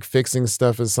think like fixing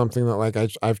stuff is something that like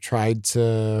I've tried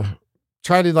to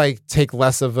like take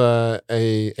less of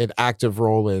an active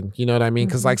role in, you know what I mean?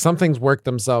 Because like some things work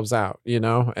themselves out,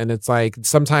 and it's like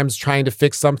sometimes trying to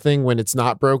fix something when it's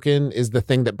not broken is the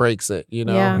thing that breaks it,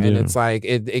 and it's like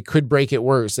it could break it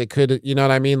worse. It could, you know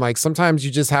what I mean? Like sometimes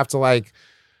you just have to like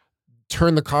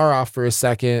turn the car off for a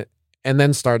second and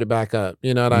then start it back up.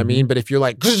 You know what I mean? But if you're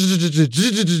like,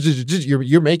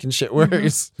 you're making shit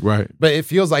worse. Right. But it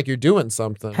feels like you're doing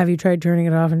something. Have you tried turning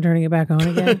it off and turning it back on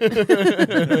again?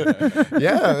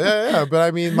 Yeah. But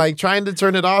I mean, like trying to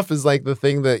turn it off is like the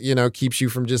thing that, keeps you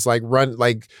from just like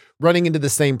running into the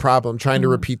same problem, trying to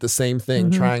repeat the same thing,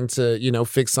 trying to,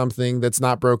 fix something that's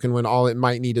not broken when all it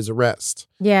might need is a rest.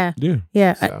 Yeah.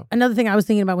 So. Another thing I was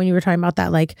thinking about when you were talking about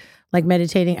that, like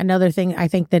meditating, another thing I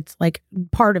think that's like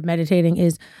part of meditating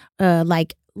is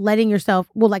like letting yourself,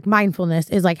 well, like mindfulness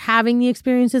is like having the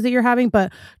experiences that you're having,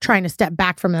 but trying to step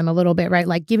back from them a little bit, right?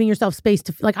 Like giving yourself space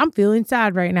to, like, I'm feeling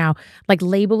sad right now, like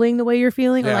labeling the way you're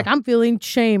feeling, or like I'm feeling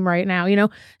shame right now, you know?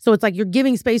 So it's like you're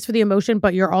giving space for the emotion,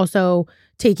 but you're also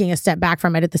taking a step back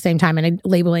from it at the same time and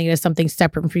labeling it as something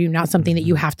separate from you, not something that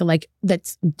you have to like,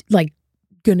 that's like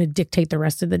gonna dictate the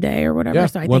rest of the day or whatever. Yeah.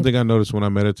 So One thing I notice when I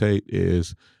meditate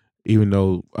is, even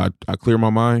though I clear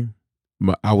my mind,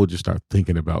 I would just start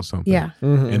thinking about something. Yeah.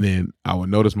 And then I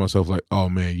would notice myself like, oh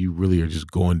man, you really are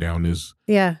just going down this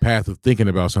path of thinking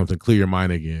about something. Clear your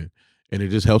mind again. And it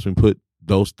just helps me put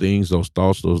those things, those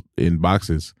thoughts, those in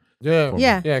boxes. Kind of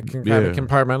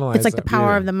compartmentalize. It's like the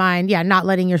power of the mind. Yeah. Not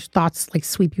letting your thoughts like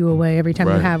sweep you away every time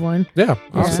you have one. Yeah.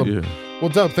 Awesome. Yeah. Well,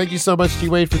 dope. Thank you so much,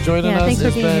 G-Wade, for joining us. Thanks for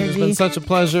being here, It's been such a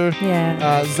pleasure.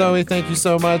 Yeah. Zoe, thank you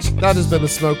so much. That has been The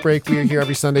Smoke Break. We are here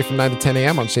every Sunday from 9 to 10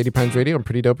 a.m. on Shady Pines Radio and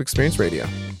Pretty Dope Experience Radio.